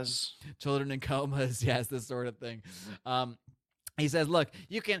 Children in comas, yes, this sort of thing. He says, look,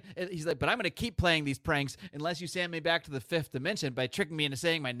 you can, he's like, but I'm going to keep playing these pranks unless you send me back to the fifth dimension by tricking me into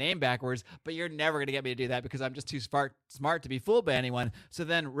saying my name backwards, but you're never going to get me to do that because I'm just too smart to be fooled by anyone. So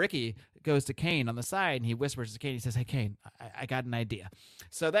then Ricky goes to Kane on the side and he whispers to Kane, he says, hey, Kane, I got an idea.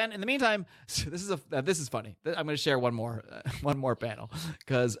 So then in the meantime, this is funny. I'm going to share one more panel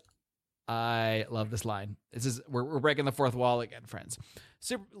because I love this line. We're breaking the fourth wall again, friends.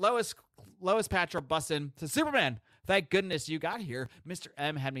 Lois Patra busts in, says, Superman, Thank goodness you got here. Mr.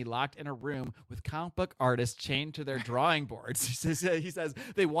 M had me locked in a room with comic book artists chained to their drawing boards. He says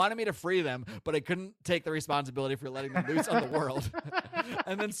they wanted me to free them, but I couldn't take the responsibility for letting them loose on the world.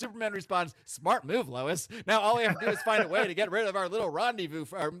 And then Superman responds, smart move, Lois. Now all we have to do is find a way to get rid of our little rendezvous,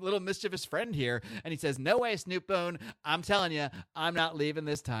 for our little mischievous friend here. And he says, no way, Snoop Bone. I'm telling you, I'm not leaving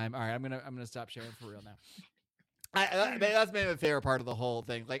this time. All right, I'm gonna stop sharing for real now. That's maybe my favorite part of the whole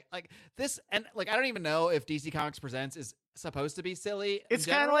thing. Like this, and like I don't even know if DC Comics Presents is supposed to be silly. It's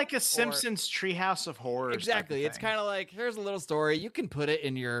kind of like a Simpsons Treehouse of Horrors. Exactly. It's kind of like, here's a little story. You can put it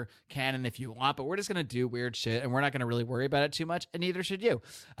in your canon if you want, but we're just gonna do weird shit, and we're not gonna really worry about it too much, and neither should you.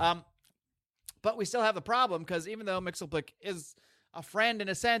 But we still have the problem because even though Mxyzptlk is a friend in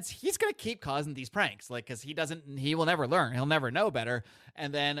a sense, he's gonna keep causing these pranks, like because he will never learn. He'll never know better,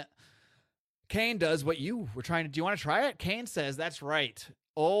 and then Kane does what you were trying to do. You want to try it? Kane says, that's right.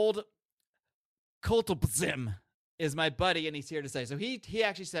 Old Kultulpzim is my buddy, and he's here to say. So he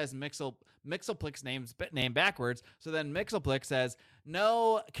actually says Mxyzptlk's name backwards. So then Mxyzptlk says,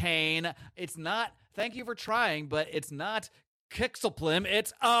 no, Kane, it's not, thank you for trying, but it's not Kixelplim.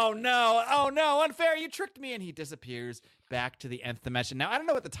 It's, oh no, unfair. You tricked me. And he disappears back to the nth dimension. Now, I don't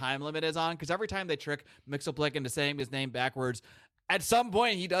know what the time limit is on, because every time they trick Mxyzptlk into saying his name backwards, at some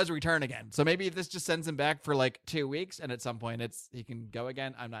point, he does return again. So maybe this just sends him back for like 2 weeks, and at some point he can go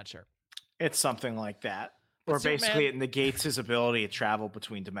again. I'm not sure. It's something like that. But or basically it negates his ability to travel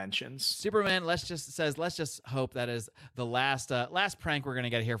between dimensions. Superman let's just hope that is the last prank we're going to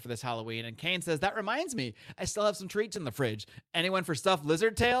get here for this Halloween. And Kane says, that reminds me, I still have some treats in the fridge. Anyone for stuffed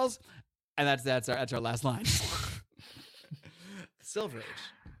lizard tails? And that's our last line. Silver Age.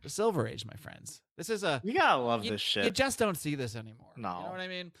 The Silver Age, my friends. This is you gotta love this shit. You just don't see this anymore. No. You know what I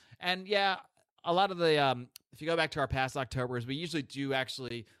mean? And yeah, a lot of the if you go back to our past Octobers, we usually do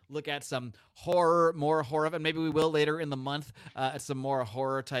actually look at some more horror, and maybe we will later in the month at some more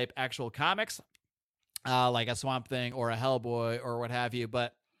horror type actual comics, like a Swamp Thing or a Hellboy or what have you.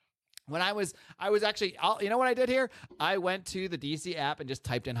 But when I was actually, you know what I did here? I went to the DC app and just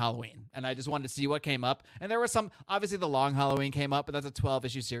typed in Halloween, and I just wanted to see what came up. And there was some, obviously the Long Halloween came up, but that's a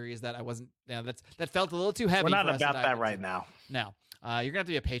 12-issue series that I wasn't, that felt a little too heavy. We're not about that right now. No. You're going to have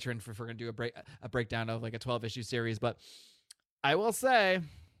to be a patron if we're going to do a breakdown of like a 12-issue series. But I will say,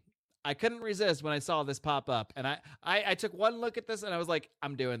 I couldn't resist when I saw this pop up. And I took one look at this and I was like,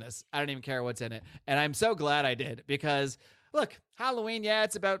 I'm doing this. I don't even care what's in it. And I'm so glad I did, because look, Halloween, yeah,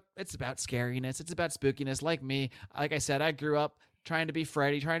 it's about scariness. It's about spookiness. Like me, like I said, I grew up trying to be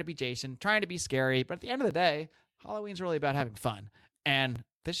Freddy, trying to be Jason, trying to be scary. But at the end of the day, Halloween's really about having fun. And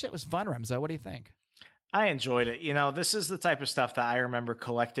this shit was fun, Remzo. What do you think? I enjoyed it. You know, this is the type of stuff that I remember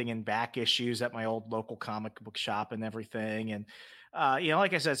collecting in back issues at my old local comic book shop and everything. And,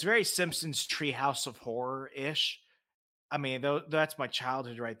 like I said, it's very Simpsons Treehouse of Horror-ish. I mean, that's my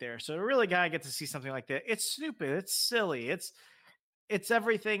childhood right there. So really gotta get to see something like that. It's stupid. It's silly. It's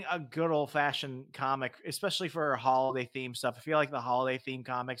everything a good old-fashioned comic, especially for holiday theme stuff. I feel like the holiday theme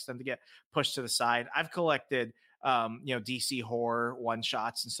comics tend to get pushed to the side. I've collected DC horror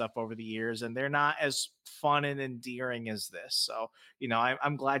one-shots and stuff over the years, and they're not as fun and endearing as this. So,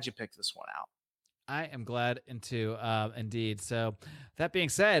 I'm glad you picked this one out. I am glad indeed. So that being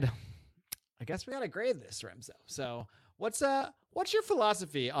said, I guess we got to grade this, Remzo. So what's your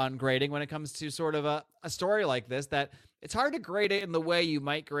philosophy on grading when it comes to sort of a story like this, that it's hard to grade it in the way you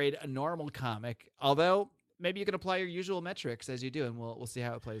might grade a normal comic, although maybe you can apply your usual metrics as you do, and we'll see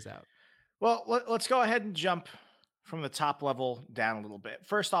how it plays out. Well, let's go ahead and jump from the top level down a little bit.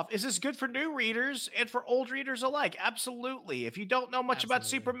 First off, is this good for new readers and for old readers alike? Absolutely. If you don't know much about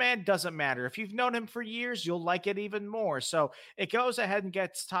Superman, doesn't matter. If you've known him for years, you'll like it even more. So it goes ahead and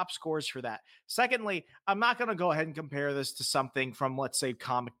gets top scores for that. Secondly, I'm not going to go ahead and compare this to something from, let's say,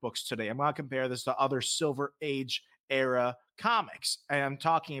 comic books today. I'm going to compare this to other Silver Age era comics. And I'm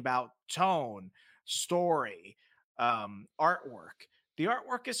talking about tone, story, artwork. The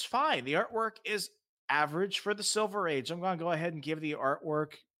artwork is fine. The artwork is average for the Silver Age. I'm going to go ahead and give the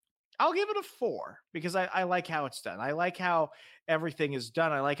artwork, I'll give it a 4, because I like how it's done. I like how everything is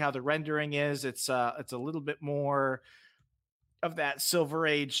done. I like how the rendering is. It's a little bit more of that Silver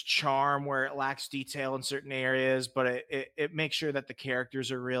Age charm where it lacks detail in certain areas, but it makes sure that the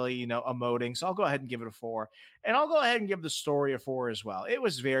characters are really, emoting. So I'll go ahead and give it a 4. And I'll go ahead and give the story a 4 as well. It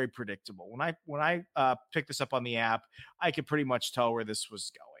was very predictable. When I picked this up on the app, I could pretty much tell where this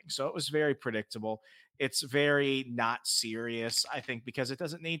was going. So it was very predictable. It's very not serious, I think, because it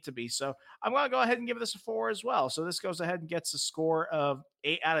doesn't need to be. So I'm going to go ahead and give this a 4 as well. So this goes ahead and gets a score of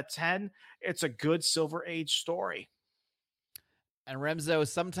 8 out of 10. It's a good Silver Age story. And Remzo,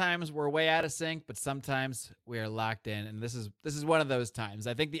 sometimes we're way out of sync, but sometimes we are locked in, and this is one of those times.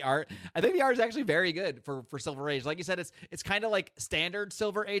 I think the art is actually very good for Silver Age. Like you said, it's kind of like standard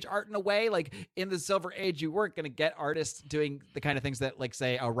Silver Age art in a way. Like in the Silver Age, you weren't going to get artists doing the kind of things that, like,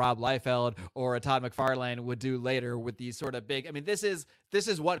 say, a Rob Liefeld or a Todd McFarlane would do later with these sort of big. I mean, this is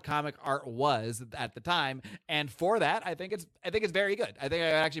what comic art was at the time, and for that, I think it's very good. I think I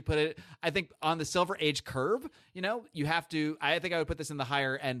would actually put it. I think on the Silver Age curve, you have to. I think I would put this in the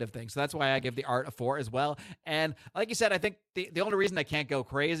higher end of things. So that's why I give the art a 4 as well. And like you said, I think the only reason I can't go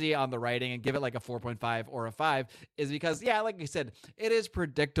crazy on the writing and give it like a 4.5 or a 5 is because, yeah, like you said, it is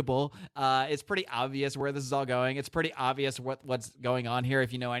predictable. It's pretty obvious where this is all going. It's pretty obvious what's going on here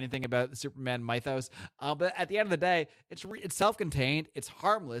if you know anything about the Superman mythos. But at the end of the day, it's self-contained. It's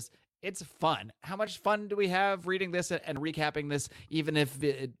harmless. It's fun. How much fun do we have reading this and recapping this, even if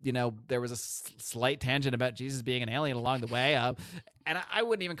there was a slight tangent about Jesus being an alien along the way? And I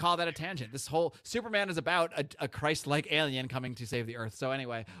wouldn't even call that a tangent. This whole Superman is about a Christ-like alien coming to save the Earth. So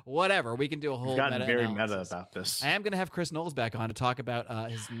anyway, whatever. We can do a whole very meta about this. I am going to have Chris Knowles back on to talk about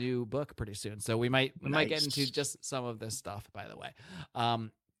his new book pretty soon. So we might get into just some of this stuff, by the way.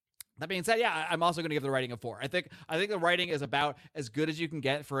 That being said, yeah, I'm also going to give the writing a 4. I think the writing is about as good as you can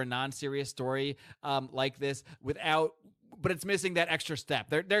get for a non-serious story like this but it's missing that extra step.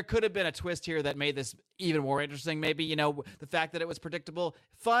 There could have been a twist here that made this even more interesting. Maybe, the fact that it was predictable,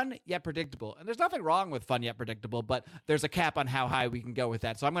 fun yet predictable. And there's nothing wrong with fun yet predictable, but there's a cap on how high we can go with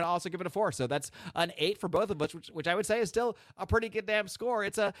that. So I'm going to also give it a 4. So that's an 8 for both of us, which I would say is still a pretty good damn score.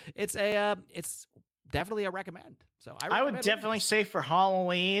 It's definitely a recommend. So I would definitely say for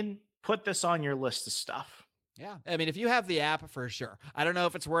Halloween, put this on your list of stuff. Yeah. I mean, if you have the app, for sure. I don't know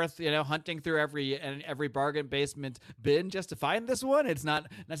if it's worth, hunting through every bargain basement bin just to find this one. It's not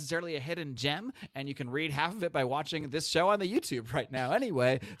necessarily a hidden gem, and you can read half of it by watching this show on the YouTube right now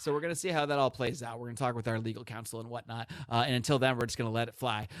anyway. So we're going to see how that all plays out. We're going to talk with our legal counsel and whatnot. And until then, we're just going to let it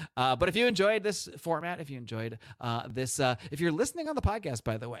fly. But if you enjoyed this format, if you enjoyed this, if you're listening on the podcast,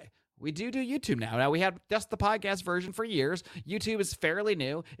 by the way, we do YouTube now. Now, we had just the podcast version for years. YouTube is fairly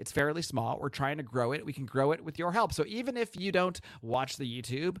new. It's fairly small. We're trying to grow it. We can grow it with your help. So even if you don't watch the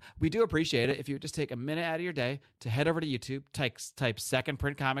YouTube, we do appreciate it if you would just take a minute out of your day to head over to YouTube, type Second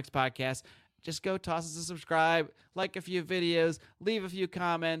Print Comics Podcast. Just go toss us a subscribe, like a few videos, leave a few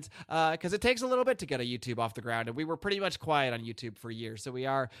comments, because it takes a little bit to get a YouTube off the ground, and we were pretty much quiet on YouTube for years. So we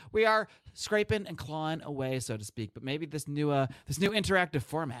are scraping and clawing away, so to speak. But maybe this new interactive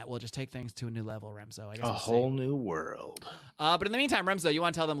format will just take things to a new level, Remzo. I guess a whole new world. But in the meantime, Remzo, you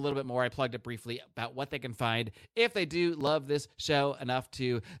want to tell them a little bit more? I plugged it briefly about what they can find if they do love this show enough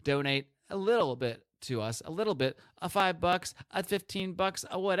to donate a little bit to us, a little bit, a $5, a $15,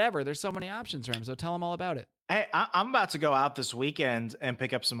 a whatever. There's so many options, Rem. So tell them all about it. Hey, I'm about to go out this weekend and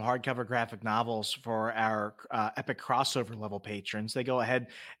pick up some hardcover graphic novels for our epic crossover level patrons. They go ahead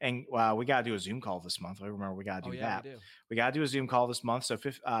and we got to do a Zoom call this month. I remember we got to do that. We got to do a Zoom call this month. So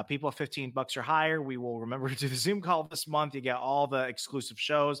people at $15 or higher, we will remember to do the Zoom call this month. You get all the exclusive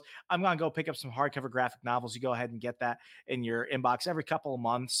shows. I'm going to go pick up some hardcover graphic novels. You go ahead and get that in your inbox every couple of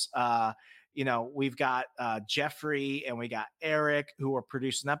months. We've got Jeffrey and we got Eric who are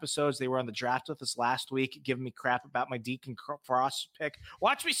producing episodes. They were on the draft with us last week, giving me crap about my Deacon Frost pick.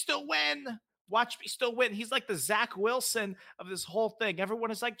 Watch me still win. He's like the Zach Wilson of this whole thing.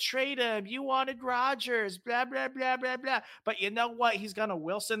 Everyone is like, trade him. You wanted Rodgers, blah, blah, blah, blah, blah. But you know what? He's going to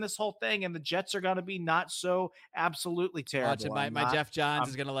Wilson this whole thing, and the Jets are going to be not so absolutely terrible. Watch my Jeff Johns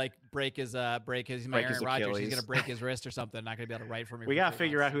is going to break his Aaron Rodgers. He's going to break his wrist or something. Not going to be able to write for me. We got to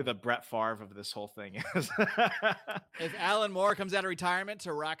figure out who the Brett Favre of this whole thing is. If Alan Moore comes out of retirement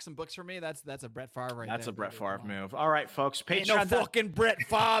to rock some books for me, that's a Brett Favre right That's there. a Brett Favre move. All right, folks. Ain't no fucking Brett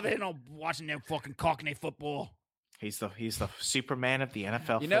Favre. Ain't no watching them fucking Cockney football. He's the Superman of the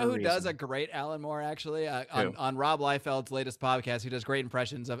NFL. You know who does a great Alan Moore, actually? On Rob Liefeld's latest podcast, who does great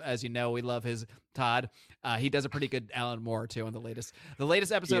impressions of, as you know, we love his Todd. He does a pretty good Alan Moore, too, on the latest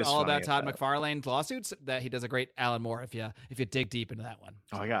episode, all about Todd McFarlane's lawsuits. That he does a great Alan Moore if you dig deep into that one.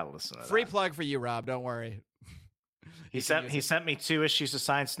 Oh, I got to listen to that. Free plug for you, Rob. Don't worry. He sent me 2 issues of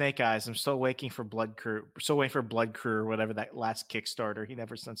Signed Snake Eyes. I'm still waiting for Blood Crew. Still waiting for Blood Crew or whatever that last Kickstarter he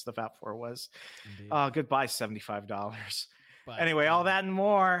never sent stuff out for was. Indeed. Goodbye, $75. Anyway, all that and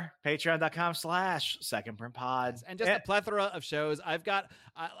more, patreon.com/secondprintpod. And just a plethora of shows. I've got,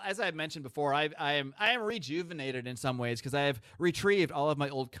 as I mentioned before, I am rejuvenated in some ways because I have retrieved all of my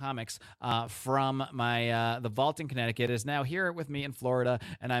old comics from my the vault in Connecticut. It is now here with me in Florida,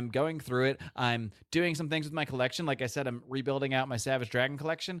 and I'm going through it. I'm doing some things with my collection. Like I said, I'm rebuilding out my Savage Dragon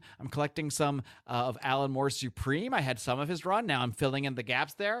collection. I'm collecting some of Alan Moore's Supreme. I had some of his run. Now I'm filling in the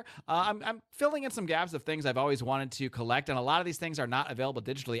gaps there. I'm filling in some gaps of things I've always wanted to collect, and a lot of these things are not available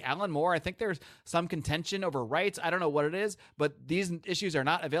digitally. Alan Moore, I think there's some contention over rights. I don't know what it is, but these issues are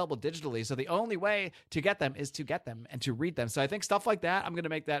not available digitally. So the only way to get them is to get them and to read them. So I think stuff like that, I'm going to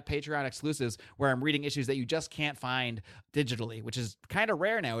make that Patreon exclusives where I'm reading issues that you just can't find digitally, which is kind of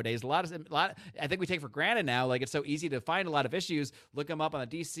rare nowadays. A lot, I think we take for granted now. Like it's so easy to find a lot of issues, look them up on the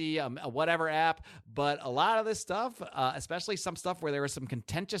DC, whatever app. But a lot of this stuff, especially some stuff where there was some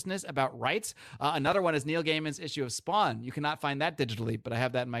contentiousness about rights. Another one is Neil Gaiman's issue of Spawn. You cannot find that digitally, but I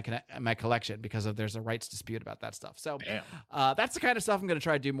have that in my collection because there's a rights dispute about that stuff. So that's the kind of stuff I'm going to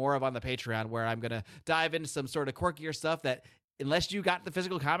try to do more of on the Patreon, where I'm going to dive into some sort of quirkier stuff that, unless you got the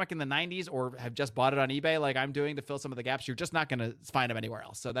physical comic in the 90s or have just bought it on eBay like I'm doing to fill some of the gaps, you're just not going to find them anywhere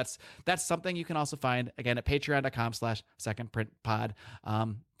else. So that's something you can also find, again, at patreon.com/secondprintpod.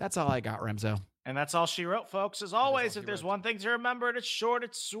 That's all I got, Remzo. And that's all she wrote, folks. As always, if there's one thing to remember, it's short,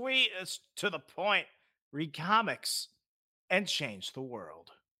 it's sweet, it's to the point. Read comics and change the world.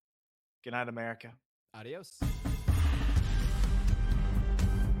 Good night, America. Adios.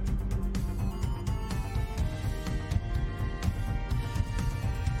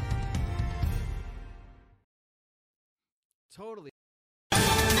 Totally.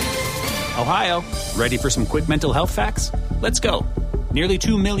 Ohio, ready for some quick mental health facts? Let's go. Nearly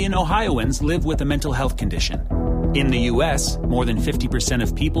 2 million Ohioans live with a mental health condition. In the U.S., more than 50%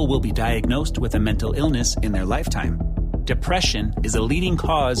 of people will be diagnosed with a mental illness in their lifetime. Depression is a leading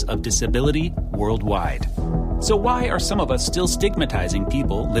cause of disability worldwide. So why are some of us still stigmatizing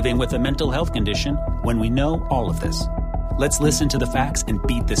people living with a mental health condition when we know all of this? Let's listen to the facts and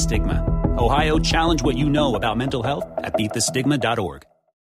beat the stigma. Ohio, challenge what you know about mental health at beatthestigma.org.